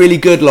 Yeah, really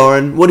good,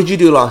 Lauren. What did you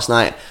do last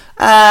night?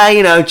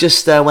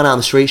 Just went out on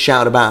the street,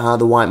 shouted about how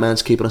the white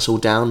man's keeping us all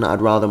down.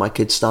 I'd rather my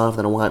kids starve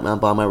than a white man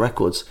buy my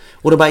records.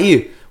 What about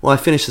you? Well, I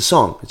finished the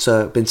song. It's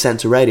been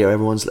sent to radio.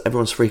 Everyone's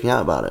freaking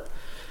out about it.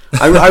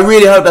 I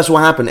really hope that's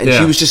what happened. And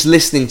she was just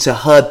listening to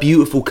her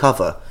beautiful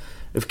cover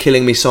of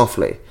Killing Me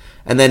Softly.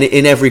 And then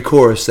in every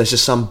chorus, there's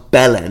just some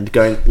bell end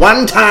going,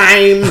 1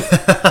 time,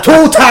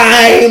 2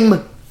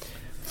 time,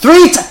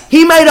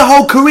 He made a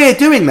whole career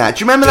doing that. Do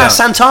you remember that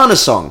Santana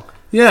song?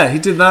 Yeah, he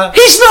did that.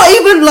 He's not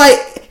even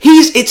like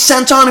it's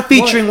Santana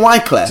featuring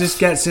Wyclef. Just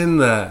gets in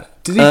there.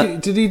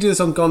 Did he do this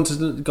on Gone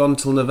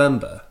Till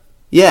November?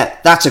 Yeah,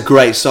 that's a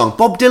great song.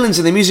 Bob Dylan's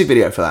in the music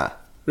video for that.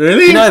 Really?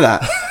 Do you know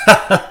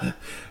that?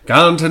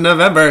 Gone to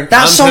November.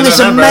 That song is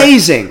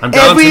amazing.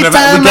 Every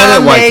time I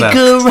make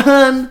a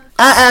run,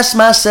 I ask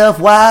myself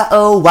why,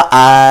 oh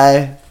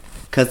why?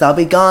 'Cause I'll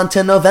be gone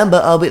to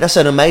November. That's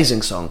an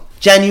amazing song.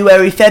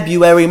 January,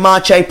 February,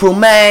 March, April,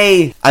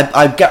 May.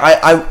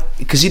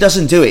 Because he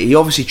doesn't do it. He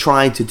obviously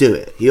tried to do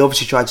it. He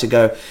obviously tried to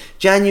go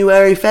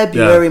January,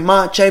 February,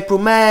 March, April,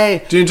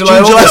 May, June, July,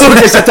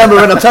 August, September,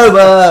 and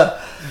October.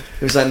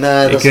 He was like,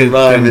 no, it doesn't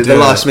rhyme. At the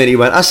last minute, he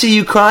went, I see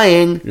you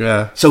crying.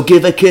 Yeah. So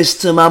give a kiss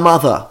to my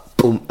mother.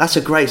 Boom. That's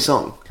a great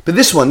song. But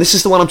this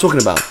is the one I'm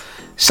talking about.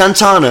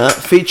 Santana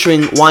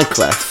featuring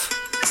Wyclef.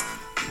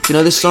 Do you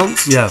know this song?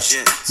 Yeah.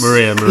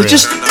 Maria. He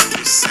just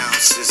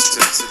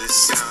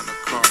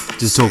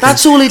talking.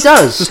 That's all he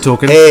does. Just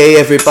talking. Hey,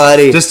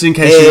 everybody. Just in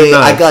case you didn't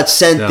know. I got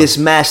sent this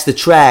master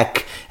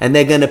track, and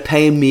they're gonna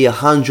pay me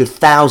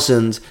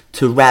 100,000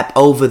 to rap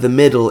over the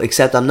middle.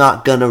 Except I'm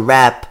not gonna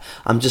rap.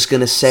 I'm just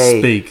gonna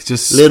say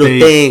little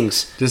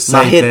things. Just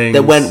my say hit things.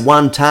 that went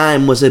one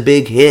time was a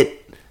big hit.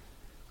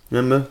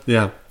 Remember?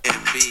 Yeah.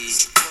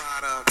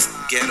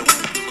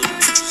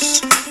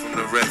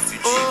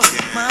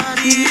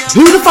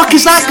 Who the fuck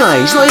is that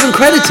guy? He's not even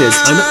credited.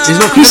 He's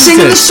not credited. He's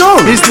singing the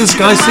song. Is this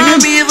guy singing?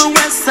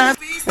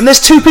 And there's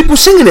two people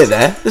singing it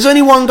there. There's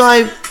only one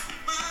guy.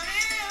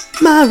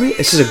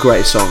 This is a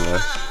great song,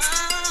 though.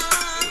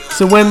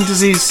 So when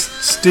does he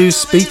do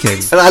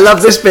speaking? And I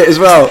love this bit as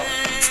well.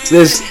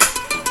 There's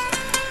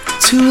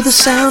to the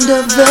sound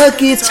of the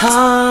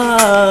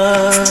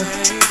guitar,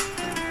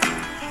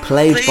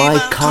 played by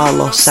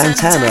Carlos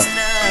Santana.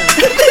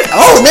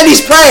 Oh, and then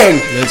he's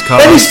playing.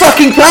 Then he's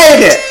fucking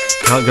playing it.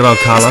 Good old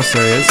Carlos,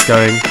 there he is,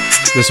 going,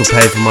 this will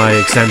pay for my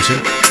extension.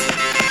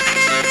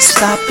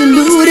 Stop the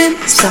looting,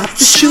 stop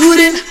the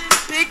shooting.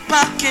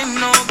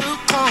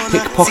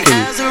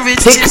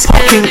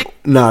 Pickpocketing.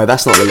 No,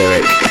 that's not the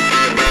lyric.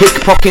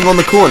 Pickpocketing on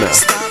the corner.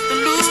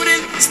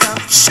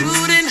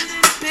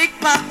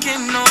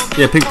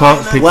 Yeah,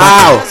 pickpocket.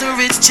 Wow.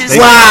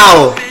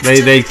 Wow.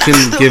 They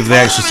couldn't give the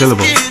extra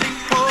syllable.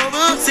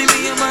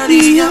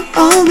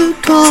 On the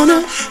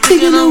corner,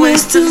 thinking of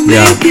ways to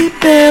make it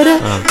better.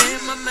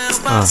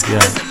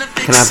 Yeah.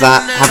 Can I have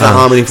that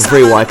harmony for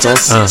free,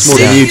 Wyclef? More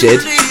than you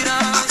did.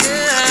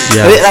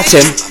 Yeah. That's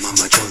him.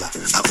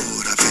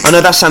 Oh no,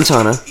 that's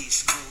Santana.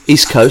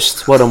 East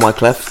Coast. Well done,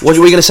 Wyclef. What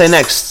were you going to say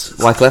next,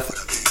 Wyclef?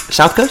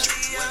 South Coast?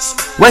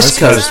 West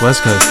Coast.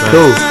 West Coast. Right.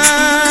 Cool.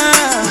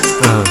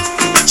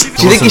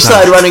 Do you think he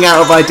started running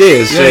out of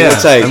ideas? Yeah.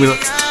 Say,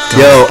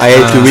 yo, I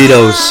ate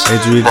Doritos.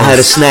 I had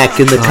a snack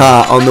in the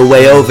car on the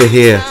way over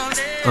here.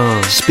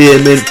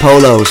 Spearmint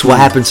Polos. What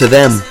happened to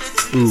them?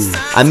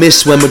 I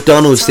miss when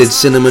McDonald's did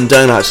cinnamon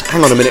donuts.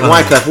 Hang on a minute,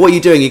 Wyclef, what are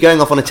you doing? You're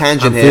going off on a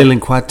tangent here. I'm feeling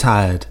quite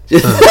tired.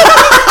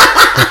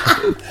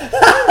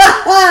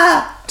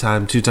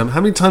 Time, 2 times.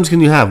 How many times can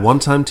you have? 1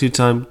 time, 2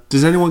 time?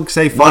 Does anyone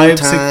say 5? 1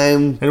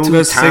 time. 6? Anyone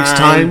go 6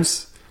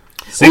 times?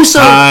 6 also,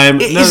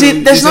 times.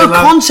 There's no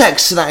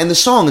context to that in the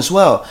song as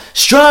well.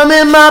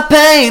 Strumming my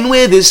pain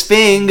with his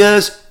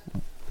fingers.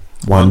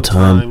 1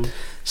 time.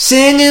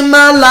 Singing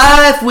my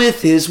life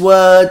with his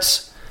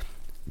words.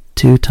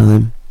 2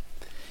 time.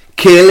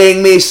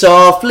 Killing me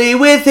softly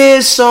with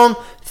his song.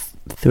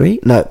 3?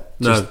 No.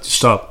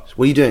 Stop.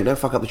 What are you doing? Don't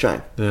fuck up the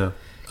track. Yeah.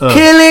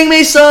 Killing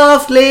me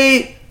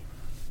softly.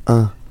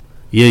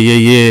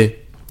 Yeah.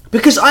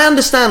 Because I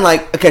understand,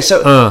 like, okay,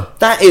 so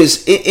that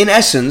is, in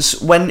essence,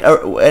 when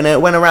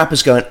a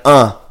rapper's going,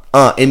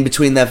 in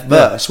between their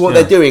verse, what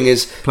they're doing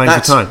is... Playing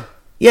for time.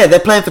 Yeah, they're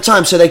playing for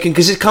time, so they can,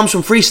 because it comes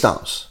from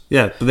freestyles.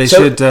 Yeah, but they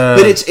should...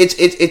 But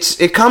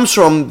it comes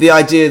from the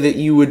idea that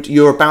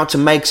you're about to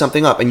make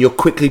something up and you're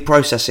quickly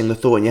processing the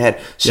thought in your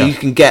head, so you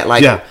can get,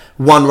 like,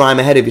 1 rhyme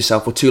ahead of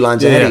yourself or 2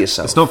 lines ahead of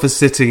yourself. It's not for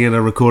sitting in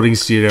a recording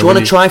studio. Do you want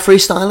to try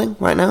freestyling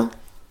right now?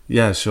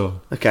 Yeah,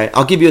 sure. Okay,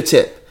 I'll give you a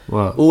tip.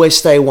 What? Always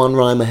stay 1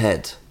 rhyme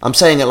ahead. I'm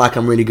saying it like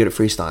I'm really good at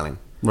freestyling.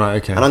 Right,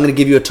 okay. And I'm going to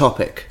give you a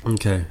topic.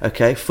 Okay.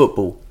 Okay,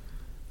 football.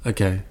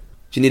 Okay.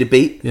 Do you need a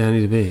beat? Yeah, I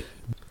need a beat.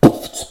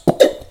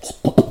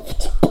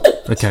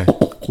 Okay,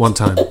 1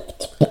 time.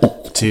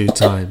 2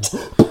 time.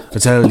 I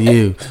tell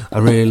you, I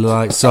really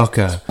like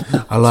soccer.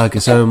 I like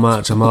it so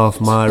much I'm off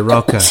my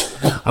rocker.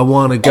 I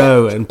want to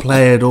go and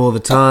play it all the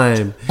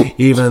time,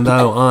 even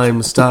though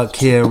I'm stuck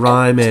here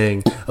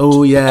rhyming.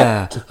 Oh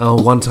yeah.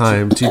 1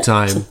 time, 2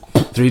 time,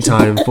 3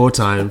 time, 4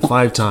 time,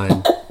 5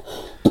 time.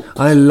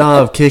 I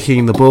love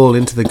kicking the ball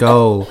into the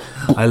goal.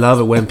 I love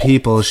it when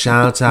people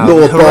shout out,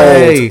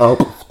 hooray!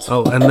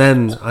 And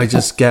then I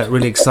just get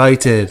really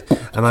excited,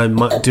 and I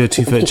might do a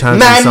 2-foot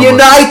challenge. Man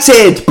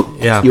United!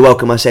 Yeah. You're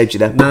welcome, I saved you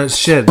there. No,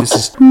 shit, this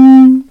is...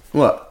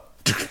 What?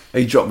 Oh,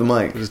 you dropped the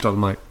mic. Just drop the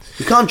mic.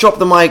 You can't drop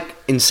the mic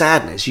in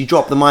sadness. You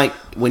drop the mic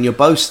when you're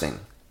boasting.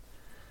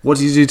 What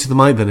do you do to the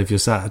mic then if you're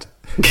sad?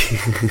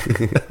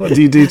 What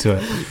do you do to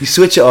it? You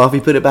switch it off,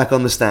 you put it back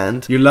on the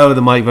stand. You lower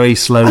the mic very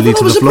slowly to the floor. I thought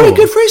that was a pretty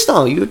good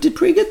freestyle. You did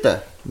pretty good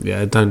there.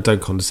 Yeah, don't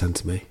condescend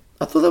to me.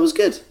 I thought that was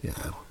good. Yeah.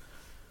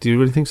 Do you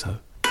really think so?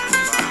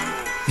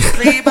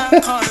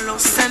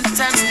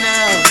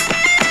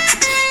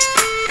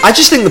 I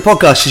just think the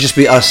podcast should just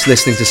be us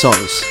listening to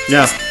songs.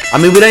 Yeah. I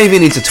mean, we don't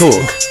even need to talk.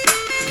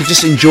 You could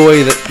just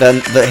enjoy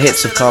the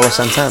hits of Carlos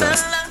Santana.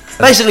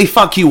 Basically,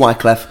 fuck you,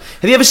 Wyclef.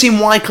 Have you ever seen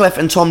Wyclef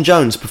and Tom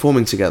Jones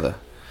performing together?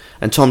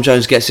 And Tom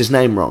Jones gets his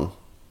name wrong?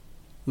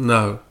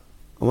 No.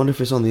 I wonder if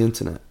it's on the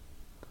internet.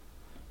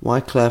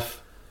 Wyclef,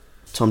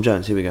 Tom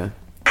Jones, here we go.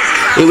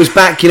 It was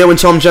back, when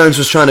Tom Jones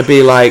was trying to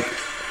be like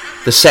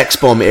the sex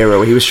bomb era,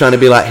 where he was trying to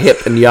be like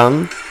hip and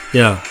young.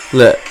 Yeah.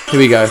 Look, here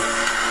we go.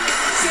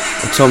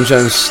 And Tom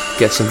Jones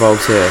gets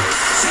involved here.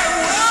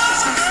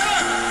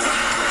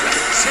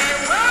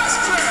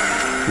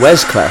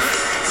 Where's Clef?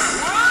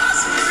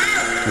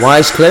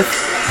 Wise Cliff?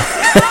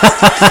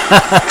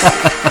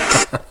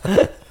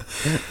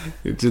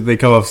 Did they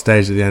come off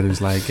stage at the end and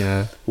was like,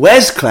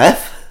 Where's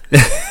Clef?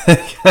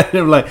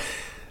 I'm like,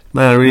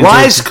 man, I really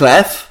Wise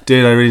Clef?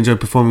 Dude, I really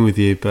enjoyed performing with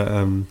you,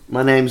 but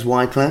my name's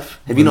Wyclef.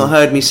 Have you not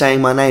heard me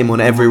saying my name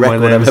on every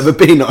record I've ever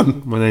been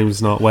on? My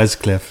name's not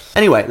Wescliffe.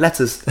 Anyway,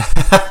 letters.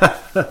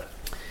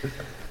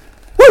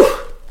 Woo!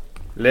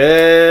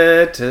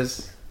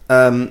 Letters.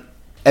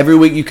 Every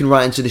week you can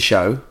write into the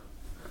show.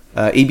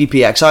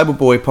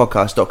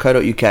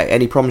 ebp@cyberboypodcast.co.uk.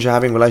 Any problems you're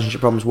having,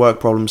 relationship problems, work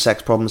problems,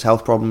 sex problems,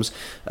 health problems,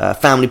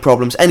 family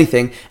problems,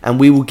 anything, and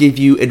we will give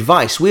you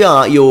advice. We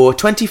are your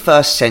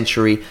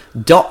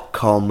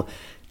 21stcentury.com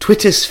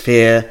Twitter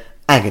sphere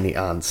agony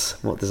aunts.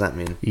 What does that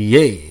mean?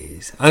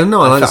 Yes. I don't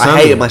know. I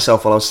hated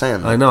myself while I was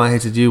saying that. I know. I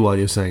hated you while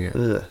you were saying it.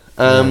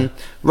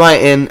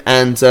 Write in,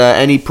 and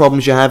any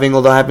problems you're having,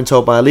 although I have been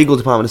told by our legal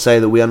department to say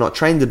that we are not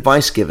trained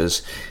advice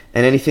givers,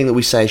 and anything that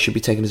we say should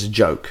be taken as a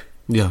joke.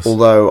 Yes.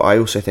 Although I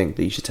also think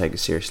that you should take it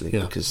seriously,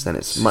 because then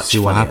it's much See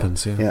funnier. what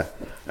happens, yeah.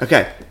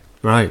 Okay.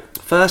 Right.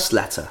 First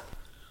letter.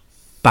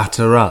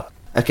 Batter up.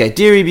 Okay,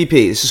 dear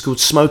EBP, this is called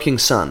Smoking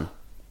Sun.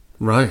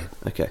 Right.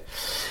 Okay.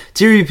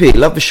 Dear EBP,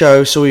 love the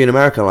show, saw you in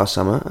America last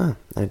summer. Oh,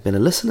 I've been a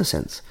listener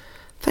since.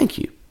 Thank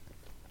you.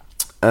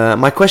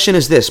 My question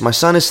is this. My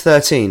son is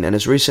 13 and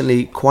has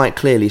recently quite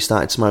clearly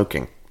started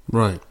smoking.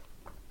 Right.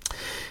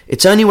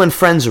 It's only when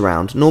friends are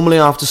around. Normally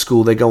after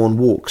school they go on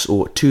walks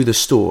or to the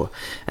store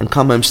and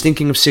come home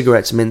stinking of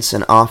cigarettes, mints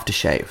and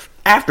aftershave.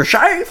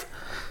 Aftershave?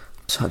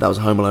 So that was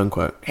a Home Alone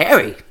quote.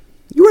 Harry,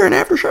 you wear an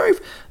aftershave?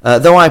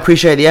 Though I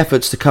appreciate the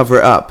efforts to cover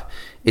it up,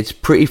 it's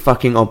pretty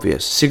fucking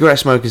obvious. Cigarette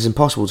smoke is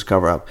impossible to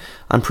cover up.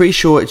 I'm pretty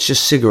sure it's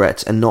just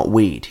cigarettes and not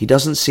weed. He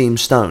doesn't seem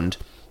stoned.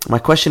 My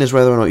question is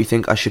whether or not you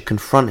think I should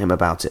confront him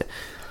about it.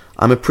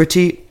 I'm a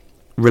pretty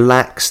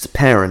relaxed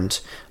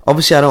parent.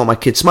 Obviously, I don't want my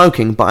kid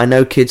smoking, but I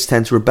know kids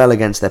tend to rebel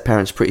against their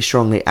parents pretty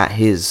strongly at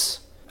his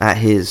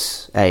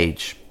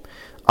age.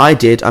 I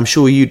did, I'm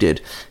sure you did.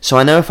 So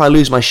I know if I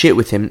lose my shit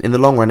with him, in the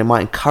long run, it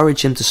might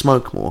encourage him to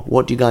smoke more.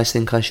 What do you guys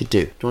think I should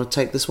do? Do you want to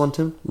take this one,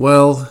 Tim?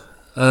 Well,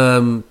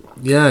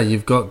 yeah,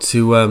 you've got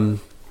to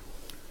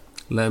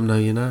let him know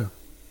you know.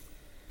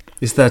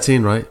 He's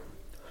 13, right?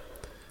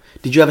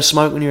 Did you ever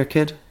smoke when you were a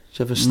kid? Did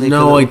you ever sneak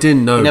No, I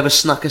didn't, no. You never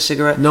snuck a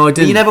cigarette? No, I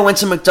didn't. You never went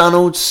to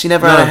McDonald's? You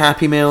never had a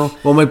Happy Meal?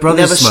 Well, my brother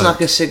You never smoked.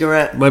 snuck a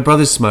cigarette? My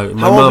brother smoked.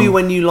 How old were you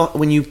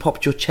when you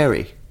popped your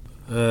cherry?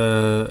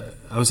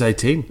 I was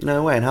 18.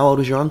 No way. And how old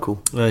was your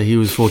uncle? He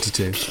was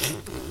 42.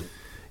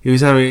 He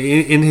was having,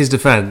 in his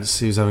defence,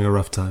 he was having a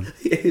rough time.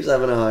 He was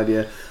having a hard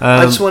year.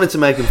 I just wanted to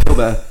make him feel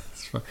better.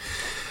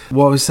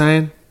 What I was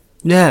saying?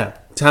 Yeah,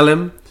 tell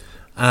him,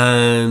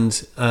 and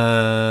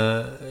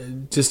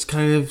just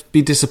kind of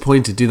be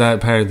disappointed. Do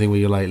that parent thing where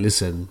you're like,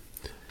 listen,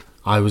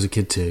 I was a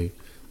kid too.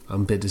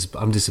 I'm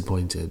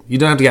disappointed. You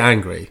don't have to get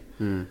angry.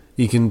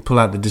 You can pull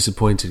out the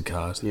disappointed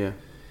card. Yeah.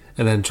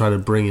 And then try to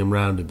bring him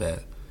round a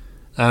bit.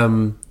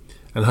 And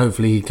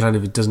hopefully he kind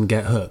of doesn't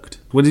get hooked.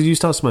 When did you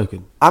start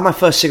smoking? I had my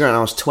first cigarette when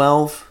I was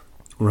 12.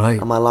 Right.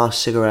 And my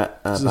last cigarette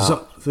about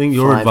I think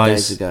your 5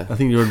 advice, days ago. I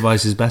think your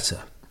advice is better.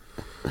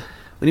 What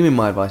do you mean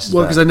my advice is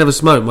Well, better? because I never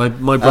smoked.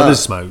 My brothers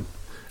smoked.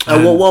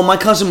 Well, my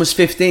cousin was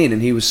 15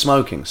 and he was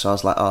smoking. So I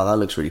was like, oh, that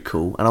looks really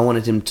cool. And I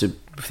wanted him to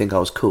think I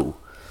was cool.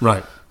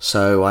 Right.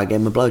 So I gave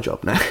him a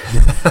blowjob now.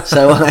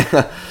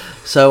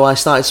 So I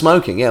started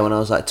smoking, when I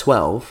was like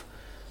 12.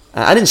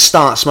 I didn't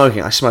start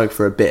smoking. I smoked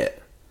for a bit.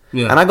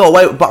 Yeah. And I got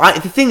away.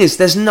 But the thing is,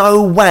 there's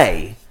no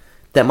way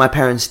that my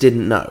parents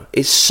didn't know.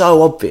 It's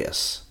so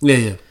obvious.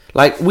 Yeah.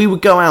 Like, we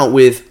would go out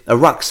with a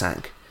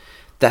rucksack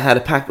that had a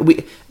pack.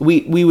 We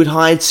would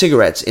hide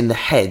cigarettes in the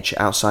hedge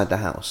outside the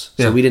house.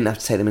 So we didn't have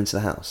to take them into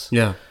the house.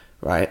 Yeah.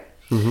 Right?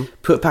 Mm-hmm.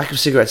 Put a pack of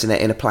cigarettes in there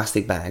in a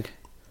plastic bag.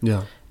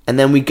 Yeah. And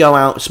then we go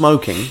out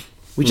smoking.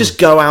 We just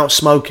go out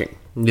smoking.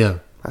 Yeah.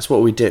 That's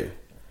what we do.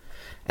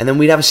 And then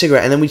we'd have a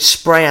cigarette, and then we'd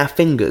spray our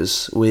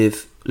fingers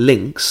with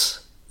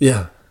Lynx.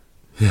 Yeah.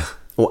 Yeah.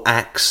 Or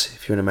Axe,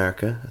 if you're in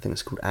America. I think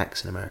it's called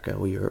Axe in America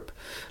or Europe.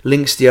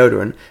 Lynx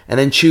deodorant, and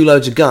then chew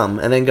loads of gum,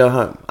 and then go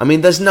home. I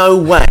mean, there's no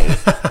way.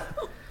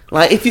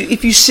 Like if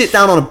you sit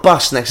down on a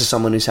bus next to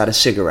someone who's had a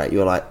cigarette,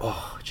 you're like,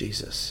 oh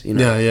Jesus, you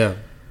know. Yeah.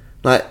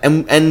 Like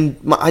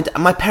and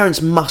my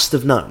parents must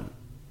have known.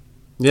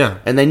 Yeah.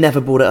 And they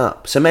never brought it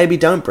up. So maybe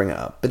don't bring it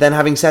up. But then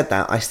having said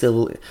that,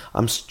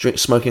 I'm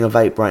smoking a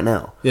vape right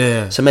now.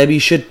 Yeah. So maybe you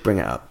should bring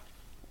it up.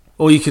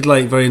 Or you could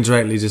like very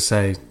indirectly just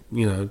say,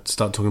 you know,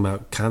 start talking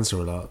about cancer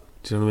a lot.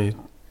 Do you know what I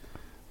mean?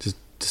 Just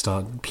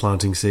start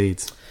planting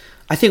seeds.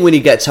 I think when he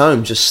gets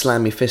home, just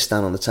slam your fist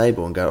down on the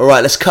table and go, all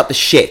right, let's cut the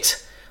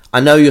shit. I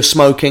know you're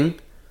smoking.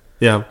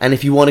 Yeah. And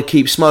if you want to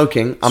keep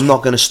smoking, I'm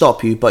not going to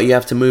stop you, but you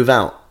have to move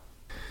out.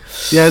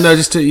 Yeah, no,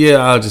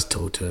 I'll just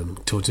talk to him.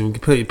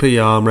 Put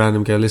your arm around him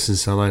and go, listen,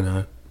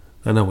 son,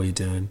 I know what you're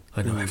doing.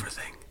 I know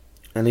everything.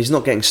 And he's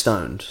not getting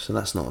stoned, so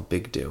that's not a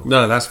big deal.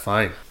 No, that's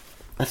fine.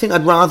 I think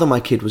I'd rather my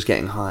kid was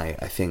getting high,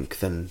 I think,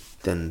 than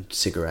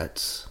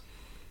cigarettes.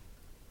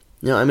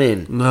 You know what I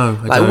mean? No,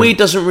 I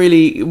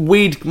don't.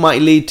 Weed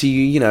might lead to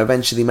you, you know,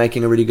 eventually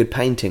making a really good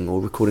painting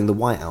or recording the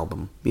White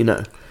Album, you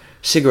know.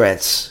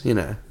 Cigarettes, you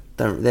know,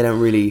 they don't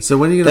really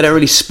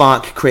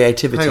spark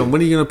creativity. Hang on,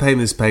 when are you going to paint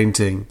this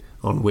painting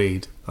on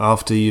weed?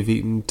 After you've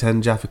eaten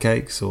 10 Jaffa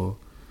cakes, or?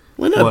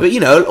 Well, no, but you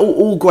know,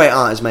 all great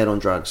art is made on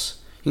drugs.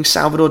 You think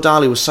Salvador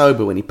Dali was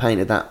sober when he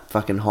painted that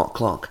fucking hot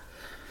clock?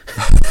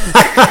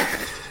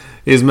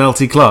 His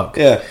melty clock?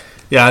 Yeah.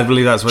 Yeah, I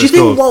believe that's what it's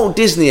called. Do you called. think Walt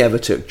Disney ever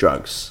took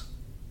drugs?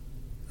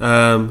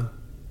 Well,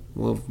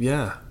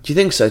 yeah. Do you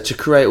think so, to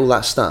create all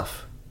that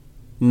stuff?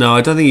 No,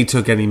 I don't think he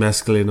took any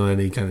mescaline or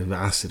any kind of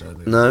acid or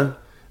anything. No?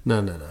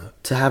 No.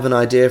 To have an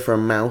idea for a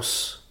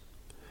mouse.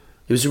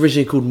 It was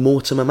originally called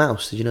Mortimer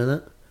Mouse, did you know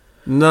that?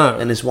 No.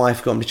 And his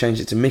wife got him to change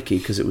it to Mickey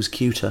because it was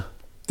cuter.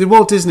 Did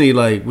Walt Disney,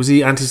 was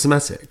he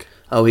anti-Semitic?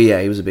 Oh,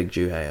 yeah, he was a big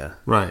Jew hater.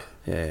 Right.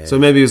 Yeah. So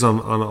maybe he was on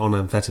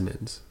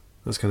amphetamines.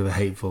 That's kind of a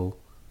hateful...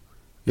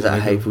 Is that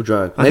a hateful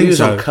drug? I Maybe think he was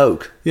so. on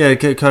coke. Yeah,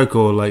 coke,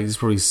 or he's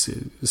probably,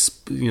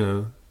 you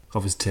know,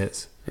 off his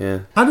tits. Yeah.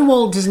 How did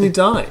Walt Disney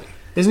die?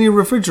 Isn't he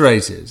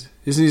refrigerated?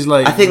 Isn't he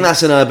I think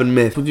that's an urban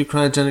myth. Would you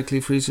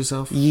cryogenically freeze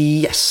yourself?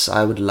 Yes,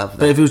 I would love that.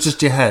 But if it was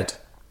just your head?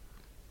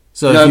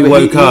 So No, if you but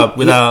woke up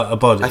without a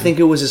body? I think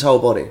it was his whole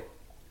body.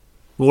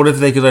 What if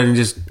they could only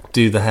just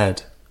do the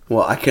head?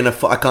 Well, I can't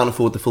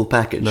afford the full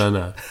package.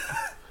 No.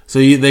 So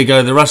they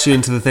rush you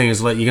into the thing.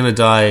 It's like, you're going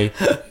to die.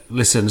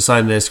 Listen,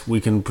 sign this. We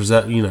can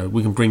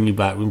we can bring you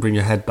back. We can bring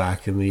your head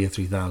back in the year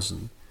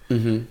 3000.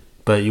 Mm-hmm.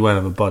 But you won't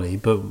have a body.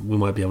 But we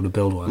might be able to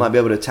build one. Might be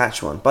able to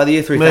attach one by the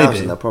year 3000.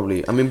 Maybe. They'll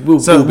probably. I mean, we'll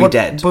be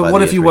dead. But by what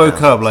the if year you woke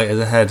 3000? up as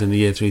a head in the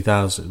year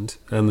 3000,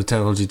 and the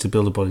technology to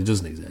build a body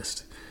doesn't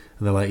exist?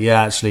 And they're like,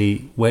 yeah,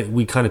 actually,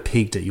 we kind of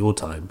peaked at your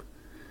time,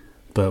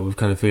 but we've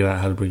kind of figured out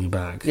how to bring you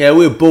back. Yeah,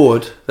 we were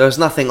bored. There was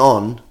nothing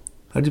on.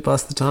 How'd you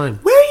pass the time?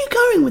 Where are you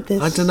going with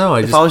this? I don't know.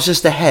 If I was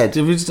just a head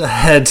If it was just a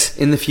head.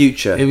 in the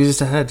future, If it was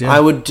just a head, yeah.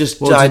 I would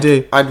just. What would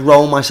you do? I'd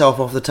roll myself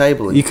off the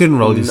table. You couldn't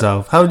roll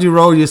yourself. How would you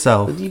roll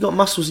yourself? You got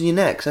muscles in your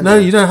neck. No,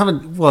 you don't have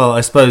a... Well, I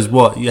suppose,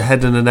 what? Your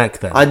head and a neck,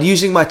 then? I'd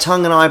using my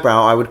tongue and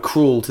eyebrow. I would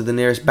crawl to the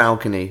nearest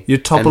balcony.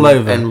 You'd topple and,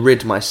 over. and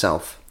rid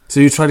myself.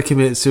 So you'd try to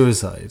commit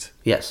suicide?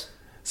 Yes.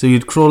 So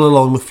you'd crawl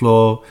along the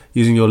floor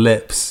using your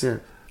lips Yeah.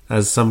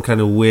 as some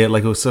kind of weird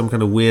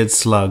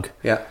slug.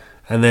 Yeah.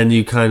 And then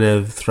you kind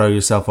of throw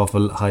yourself off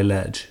a high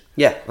ledge.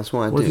 Yeah, that's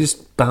what I'd What do. if you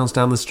just bounce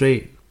down the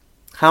street?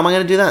 How am I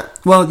going to do that?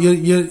 Well,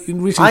 you're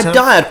reaching... I'd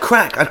die. I'd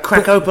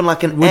crack open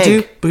like an Would egg.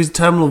 you? Because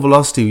terminal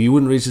velocity, you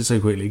wouldn't reach it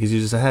so quickly because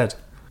you're just ahead.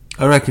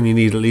 I reckon you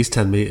need at least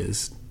 10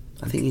 metres.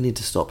 I think you need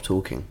to stop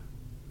talking.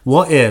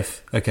 What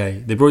if,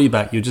 okay, they brought you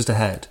back, you're just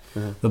ahead,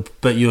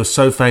 but you're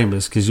so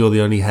famous because you're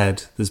the only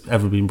head that's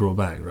ever been brought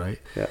back, right?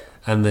 Yeah.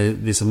 And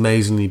this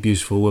amazingly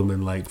beautiful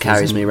woman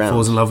Carries me around.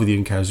 falls in love with you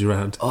and carries you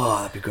around. Oh,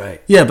 that'd be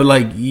great. Yeah,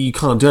 but you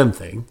can't do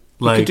anything.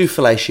 You could do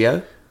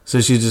fellatio. So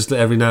she just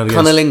every now and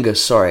again. Cunnilingus,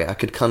 sorry. I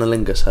could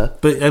cunnilingus her.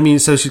 But I mean,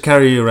 so she'd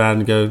carry you around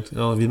and go,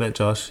 "Oh, have you met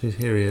Josh?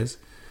 Here he is."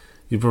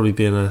 You'd probably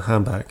be in a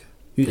handbag,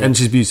 and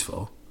she's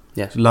beautiful.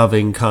 Yeah.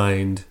 Loving,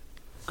 kind.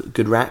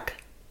 Good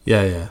rack.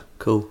 Yeah.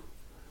 Cool.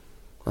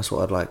 That's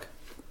what I'd like.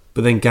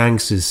 But then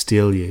gangsters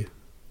steal you.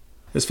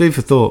 It's food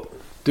for thought.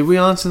 Did we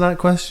answer that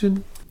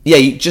question? Yeah,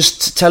 you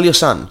just tell your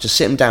son. Just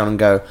sit him down and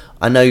go,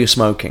 I know you're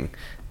smoking.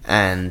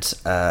 And,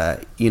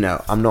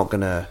 I'm not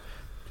going to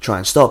try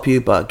and stop you,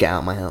 but get out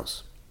of my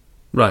house.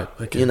 Right,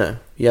 okay.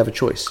 You have a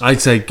choice.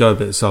 I'd say go a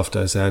bit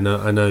softer. Say, I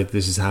know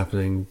this is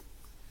happening.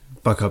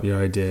 Buck up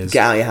your ideas.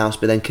 Get out of your house,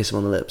 but then kiss him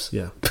on the lips.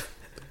 Yeah.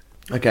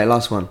 Okay,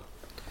 last one.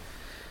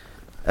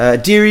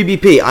 Dear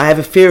EBP, I have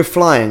a fear of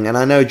flying, and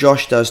I know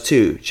Josh does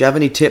too. Do you have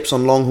any tips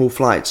on long-haul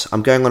flights?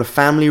 I'm going on a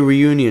family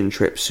reunion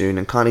trip soon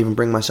and can't even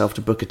bring myself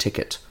to book a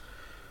ticket.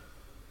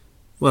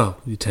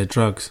 Well, you take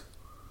drugs.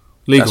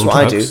 Legal That's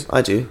what drugs.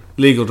 I do.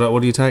 Legal drug.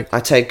 What do you take?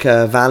 I take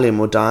Valium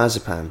or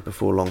diazepam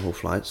before long-haul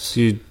flights.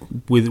 Do you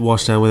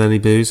wash down with any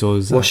booze, or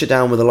is that... Wash it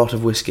down with a lot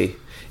of whiskey.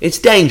 It's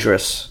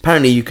dangerous.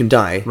 Apparently you can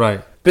die.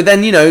 Right. But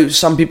then,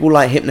 some people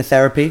like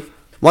hypnotherapy.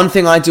 One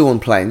thing I do on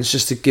planes,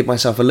 just to give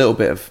myself a little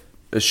bit of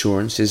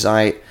assurance, is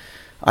I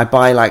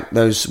buy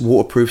those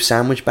waterproof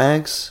sandwich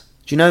bags.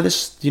 Do you know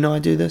this? Do you know I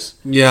do this?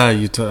 Yeah,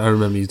 I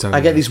remember you telling me.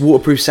 I get these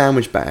waterproof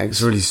sandwich bags.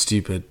 It's really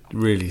stupid.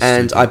 Really stupid.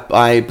 And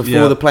I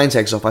before the plane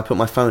takes off, I put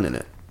my phone in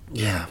it.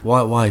 Yeah.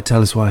 Why?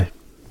 Tell us why.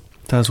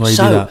 Tell us why you do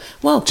So, that.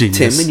 well, Genius.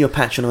 Tim, in your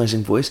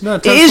patronising voice, No,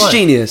 it tell us is why.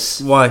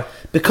 genius. Why?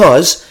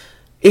 Because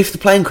if the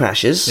plane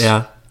crashes,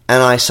 Yeah.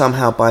 and I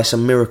somehow by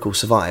some miracle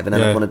survive and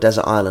end Yeah. up on a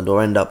desert island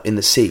or end up in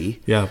the sea,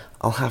 Yeah.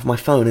 I'll have my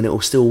phone and it will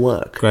still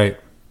work. Great.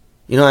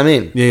 You know what I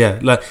mean? Yeah.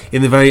 Like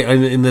in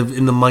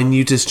the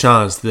minutest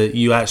chance that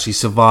you actually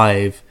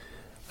survive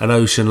an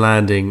ocean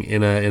landing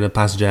in a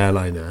passenger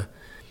airliner.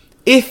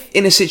 If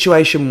in a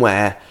situation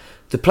where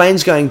the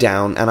plane's going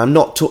down and I'm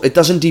not, it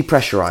doesn't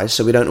depressurize,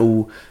 so we don't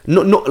all,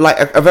 not like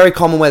a very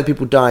common way that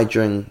people die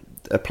during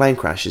a plane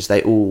crash is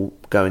they all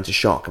go into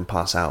shock and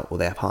pass out, or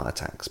they have heart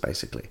attacks,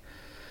 basically,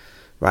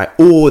 right?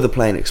 Or the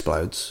plane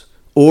explodes,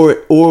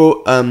 or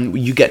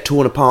you get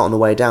torn apart on the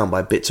way down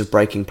by bits of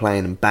breaking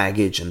plane and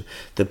baggage and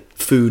the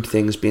food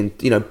things being,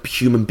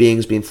 human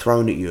beings being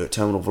thrown at you at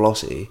terminal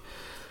velocity.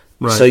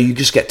 Right. So you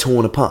just get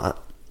torn apart.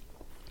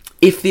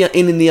 If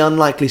in the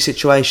unlikely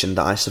situation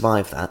that I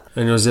survive that,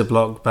 And your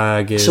Ziploc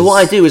bag is... so what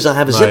I do is I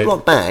have a Right.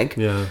 Ziploc bag.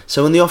 Yeah.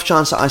 So in the off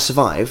chance that I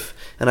survive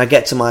and I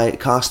get to my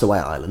castaway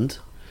island,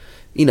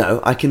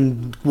 I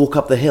can walk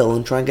up the hill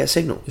and try and get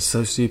signal. It's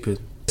so stupid.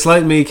 It's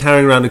like me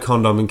carrying around a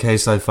condom in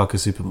case I fuck a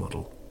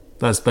supermodel.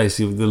 That's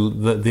basically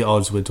the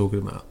odds we're talking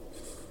about.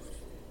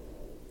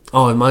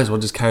 Oh, I might as well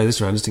just carry this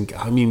around.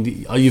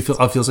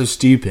 I feel so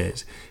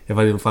stupid if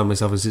I didn't find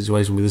myself in a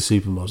situation with a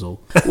supermodel.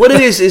 What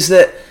it is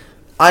that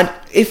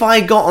if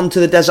I got onto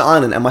the desert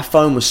island and my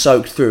phone was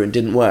soaked through and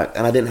didn't work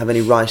and I didn't have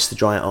any rice to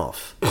dry it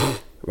off,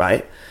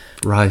 right?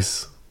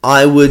 Rice.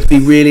 I would be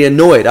really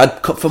annoyed.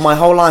 For my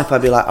whole life,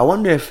 I'd be like, I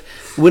wonder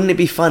wouldn't it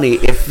be funny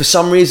if for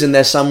some reason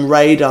there's some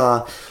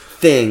radar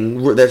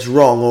thing that's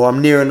wrong, or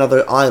I'm near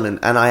another island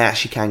and I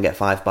actually can get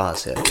 5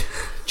 bars here. Do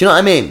you know what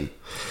I mean?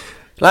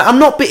 Like,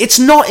 it's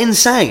not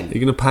insane. You're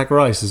gonna pack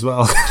rice as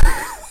well.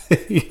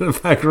 You're gonna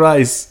pack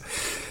rice.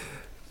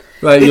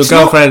 Like your It's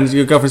girlfriend's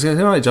going,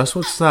 all right, Josh,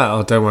 what's that?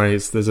 Oh, don't worry,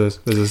 there's a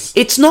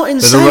It's not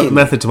there's a insane.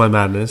 method to my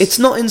madness. It's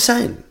not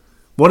insane.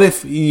 What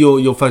if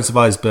your phone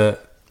survives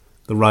but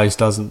the rice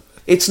doesn't?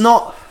 It's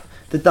not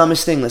the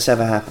dumbest thing that's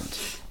ever happened.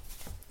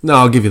 No,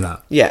 I'll give you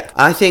that. Yeah,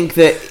 I think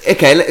that,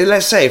 okay,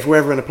 let's say if we're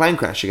ever in a plane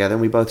crash together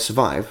and we both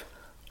survive,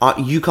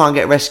 you can't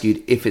get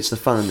rescued if it's the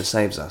phone that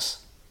saves us.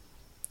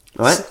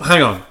 Right?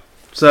 Hang on.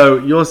 So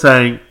you're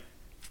saying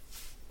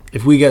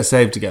if we get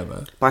saved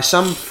together, By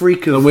some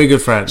freak of... and we're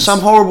good friends. Some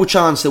horrible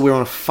chance that we're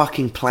on a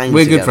fucking plane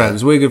We're together. good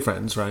friends. We're good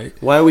friends, right?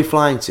 Where are we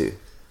flying to?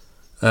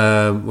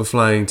 We're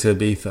flying to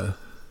Ibiza.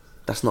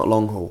 That's not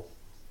long haul.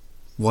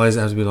 Why does it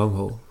have to be long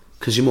haul?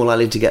 Because you're more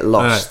likely to get All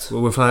lost. right,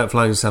 well, we're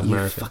flying to South You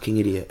America. fucking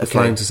idiot. We're Okay.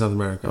 flying to South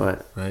America. All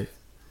right. Right.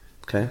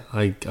 Okay.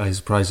 I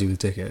surprised you with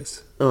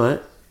tickets.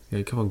 Alright.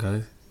 Yeah, come on,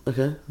 guys.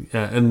 Okay.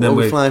 Yeah, and Where then are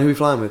we flying? Who are we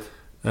flying with?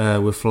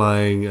 we're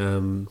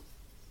flying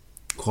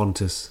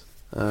Qantas.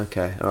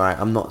 Okay. Alright.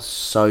 I'm not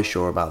so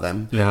sure about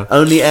them. Yeah.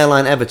 Only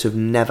airline ever to have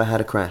never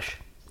had a crash.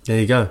 There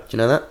you go. Do you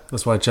know that?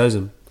 That's why I chose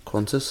them.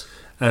 Qantas?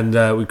 And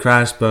we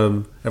crash,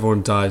 boom,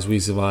 everyone dies, we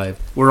survive.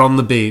 We're on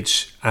the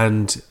beach,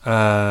 and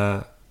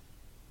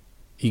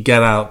you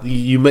get out.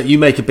 You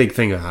make a big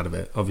thing out of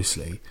it,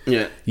 obviously.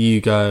 Yeah.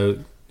 You go,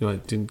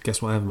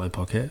 guess what I have in my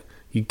pocket?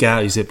 You get out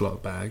your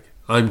Ziploc bag.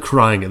 I'm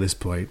crying at this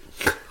point.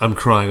 I'm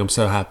crying. I'm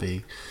so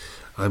happy.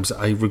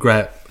 I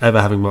regret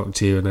ever having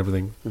mocked you and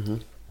everything. Mm-hmm.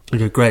 I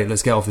go, great,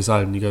 let's get off this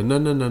island. You go,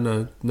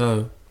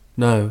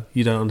 no,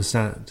 you don't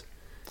understand.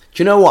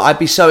 Do you know what? I'd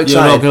be so excited.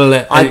 You're not gonna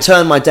let I'd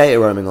turn my data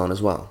roaming on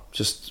as well.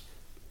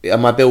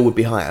 My bill would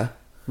be higher.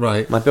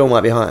 Right. My bill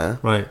might be higher.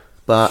 Right.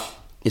 But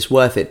it's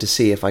worth it to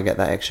see if I get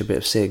that extra bit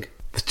of sig.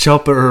 The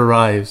chopper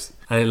arrives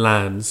and it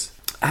lands.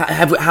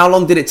 How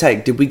long did it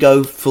take? Did we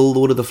go full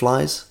Lord of the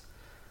Flies?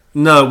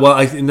 No, well,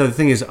 the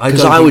thing is,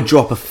 Because I would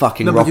drop a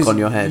fucking rock on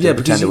your head and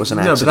pretend it was an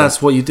accident. No, but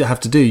that's what you have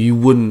to do. You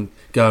wouldn't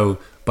go,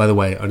 by the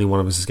way, only one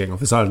of us is getting off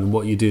this island. And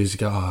what you do is you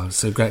go, oh,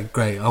 so great,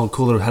 I'll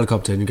call the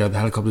helicopter. And you go, the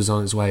helicopter's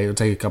on its way. It'll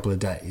take a couple of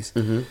days.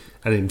 Mm-hmm.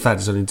 And in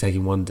fact, it's only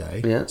taking 1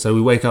 day. Yeah. So we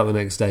wake up the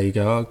next day, you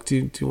go, oh,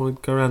 do you want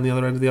to go around the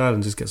other end of the island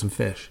and just get some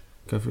fish?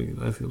 I think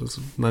it's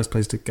a nice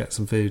place to get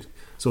some food.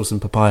 Saw some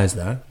papayas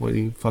there. Why don't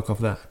you fuck off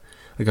that?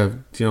 I go,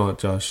 do you know what,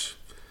 Josh?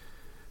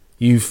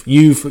 You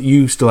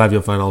still have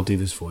your phone. I'll do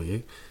this for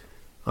you.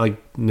 I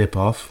nip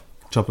off.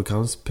 Chopper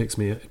comes, picks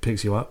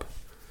you up.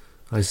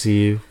 I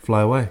see you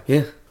fly away.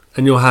 Yeah.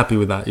 And you're happy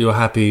with that. You're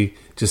happy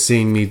just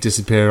seeing me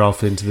disappear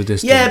off into the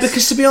distance. Yeah,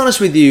 because to be honest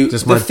with you,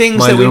 Just the my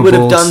things that we little would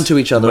have balls- done to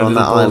each other my on that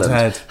little bald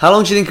island. head. How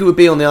long do you think it would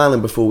be on the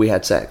island before we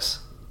had sex?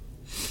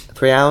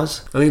 3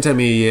 hours? I think it'd take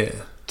me a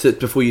year.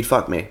 Before you'd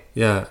fuck me?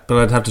 Yeah, but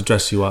I'd have to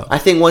dress you up. I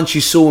think once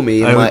you saw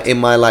me in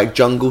my like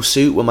jungle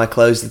suit when my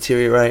clothes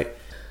deteriorate,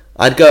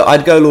 I'd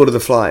go Lord of the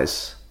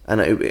Flies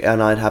and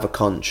I'd have a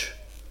conch.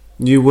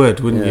 You would,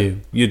 wouldn't Yeah.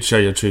 you? You'd show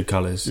your true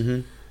colours.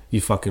 Mm-hmm.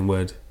 You fucking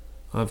would.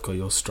 I've got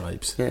your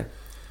stripes. Yeah.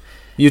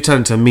 You turn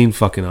into a mean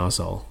fucking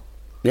arsehole.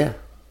 Yeah.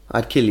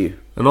 I'd kill you.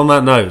 And on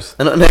that note...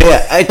 And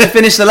to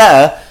finish the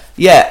letter,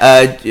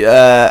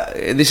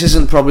 This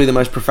isn't probably the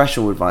most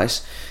professional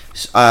advice.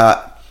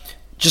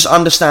 Just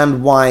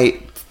understand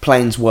why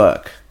planes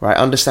work, right?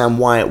 Understand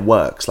why it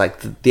works.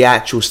 Like the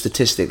actual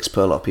statistics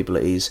put a lot of people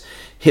at ease.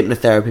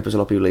 Hypnotherapy puts a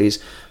lot of people at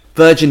ease.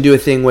 Virgin do a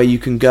thing where you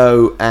can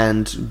go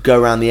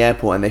around the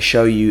airport and they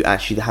show you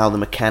actually how the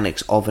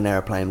mechanics of an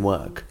airplane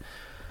work.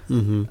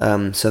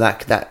 Mm-hmm. So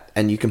that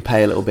and you can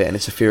pay a little bit, and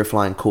it's a fear of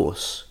flying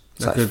course.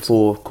 It's like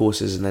 4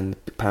 courses, and then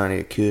apparently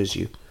it cures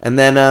you. And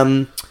then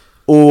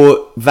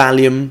or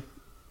Valium,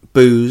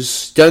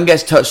 booze. Don't get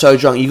so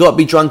drunk. You got to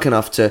be drunk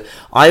enough to.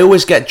 I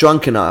always get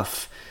drunk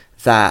enough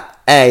that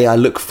A, I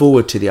look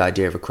forward to the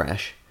idea of a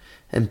crash.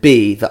 And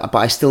B, but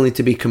I still need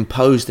to be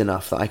composed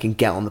enough that I can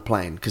get on the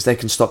plane, because they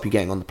can stop you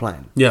getting on the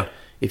plane. Yeah.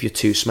 If you're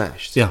too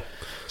smashed. Yeah.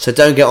 So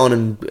don't get on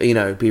and, be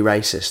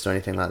racist or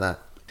anything like that.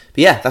 But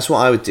yeah, that's what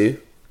I would do.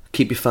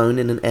 Keep your phone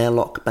in an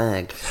airlock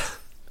bag.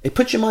 It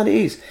puts your mind at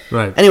ease.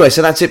 Right. Anyway,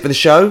 so that's it for the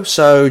show.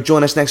 So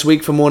join us next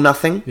week for more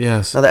Nothing.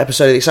 Yes. Another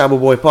episode of the Excitable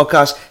Boy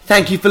podcast.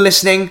 Thank you for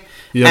listening.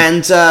 Yep.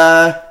 And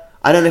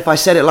I don't know if I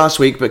said it last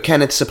week, but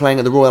Kenneth's are playing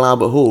at the Royal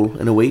Albert Hall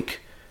in a week.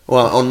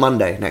 Well, on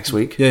Monday next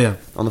week. Yeah.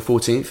 On the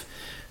 14th.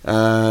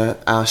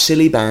 Our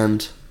silly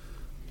band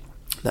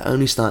that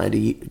only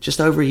started just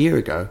over a year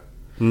ago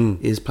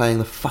is playing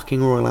the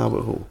fucking Royal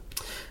Albert Hall.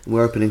 And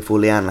we're opening for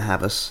Leanne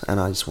Havas, and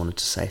I just wanted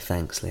to say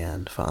thanks,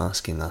 Leanne, for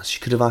asking us. She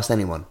could have asked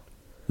anyone.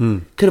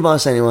 Could have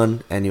asked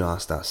anyone, and you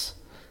asked us.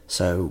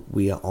 So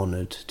we are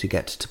honoured to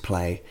get to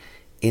play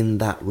in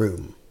that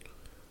room.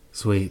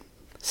 Sweet.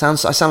 I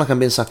sound like I'm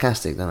being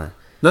sarcastic, don't I?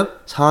 No.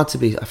 It's hard to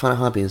be. I find it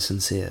hard being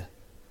sincere.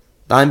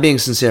 I'm being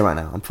sincere right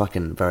now. I'm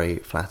fucking very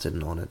flattered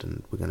and honoured,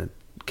 and we're going to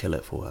kill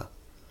it for her.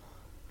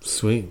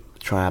 Sweet.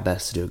 Try our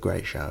best to do a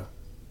great show.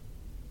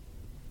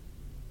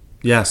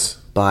 Yes.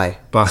 Bye.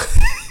 Bye.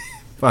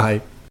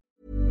 Bye.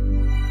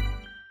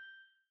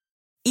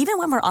 Even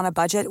when we're on a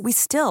budget, we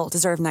still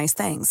deserve nice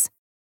things.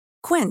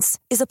 Quince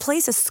is a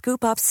place to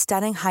scoop up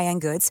stunning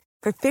high-end goods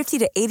for 50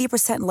 to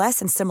 80% less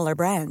than similar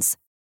brands.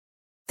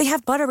 They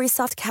have buttery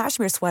soft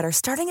cashmere sweaters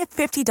starting at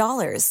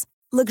 $50,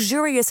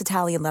 luxurious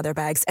Italian leather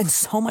bags, and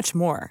so much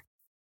more.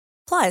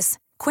 Plus,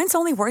 Quince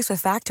only works with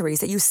factories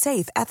that use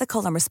safe,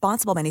 ethical, and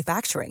responsible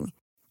manufacturing.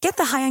 Get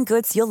the high-end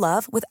goods you'll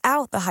love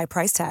without the high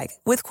price tag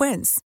with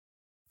Quince.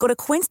 Go to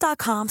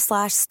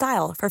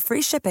quince.com/style for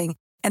free shipping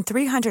and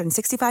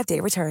 365-day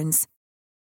returns.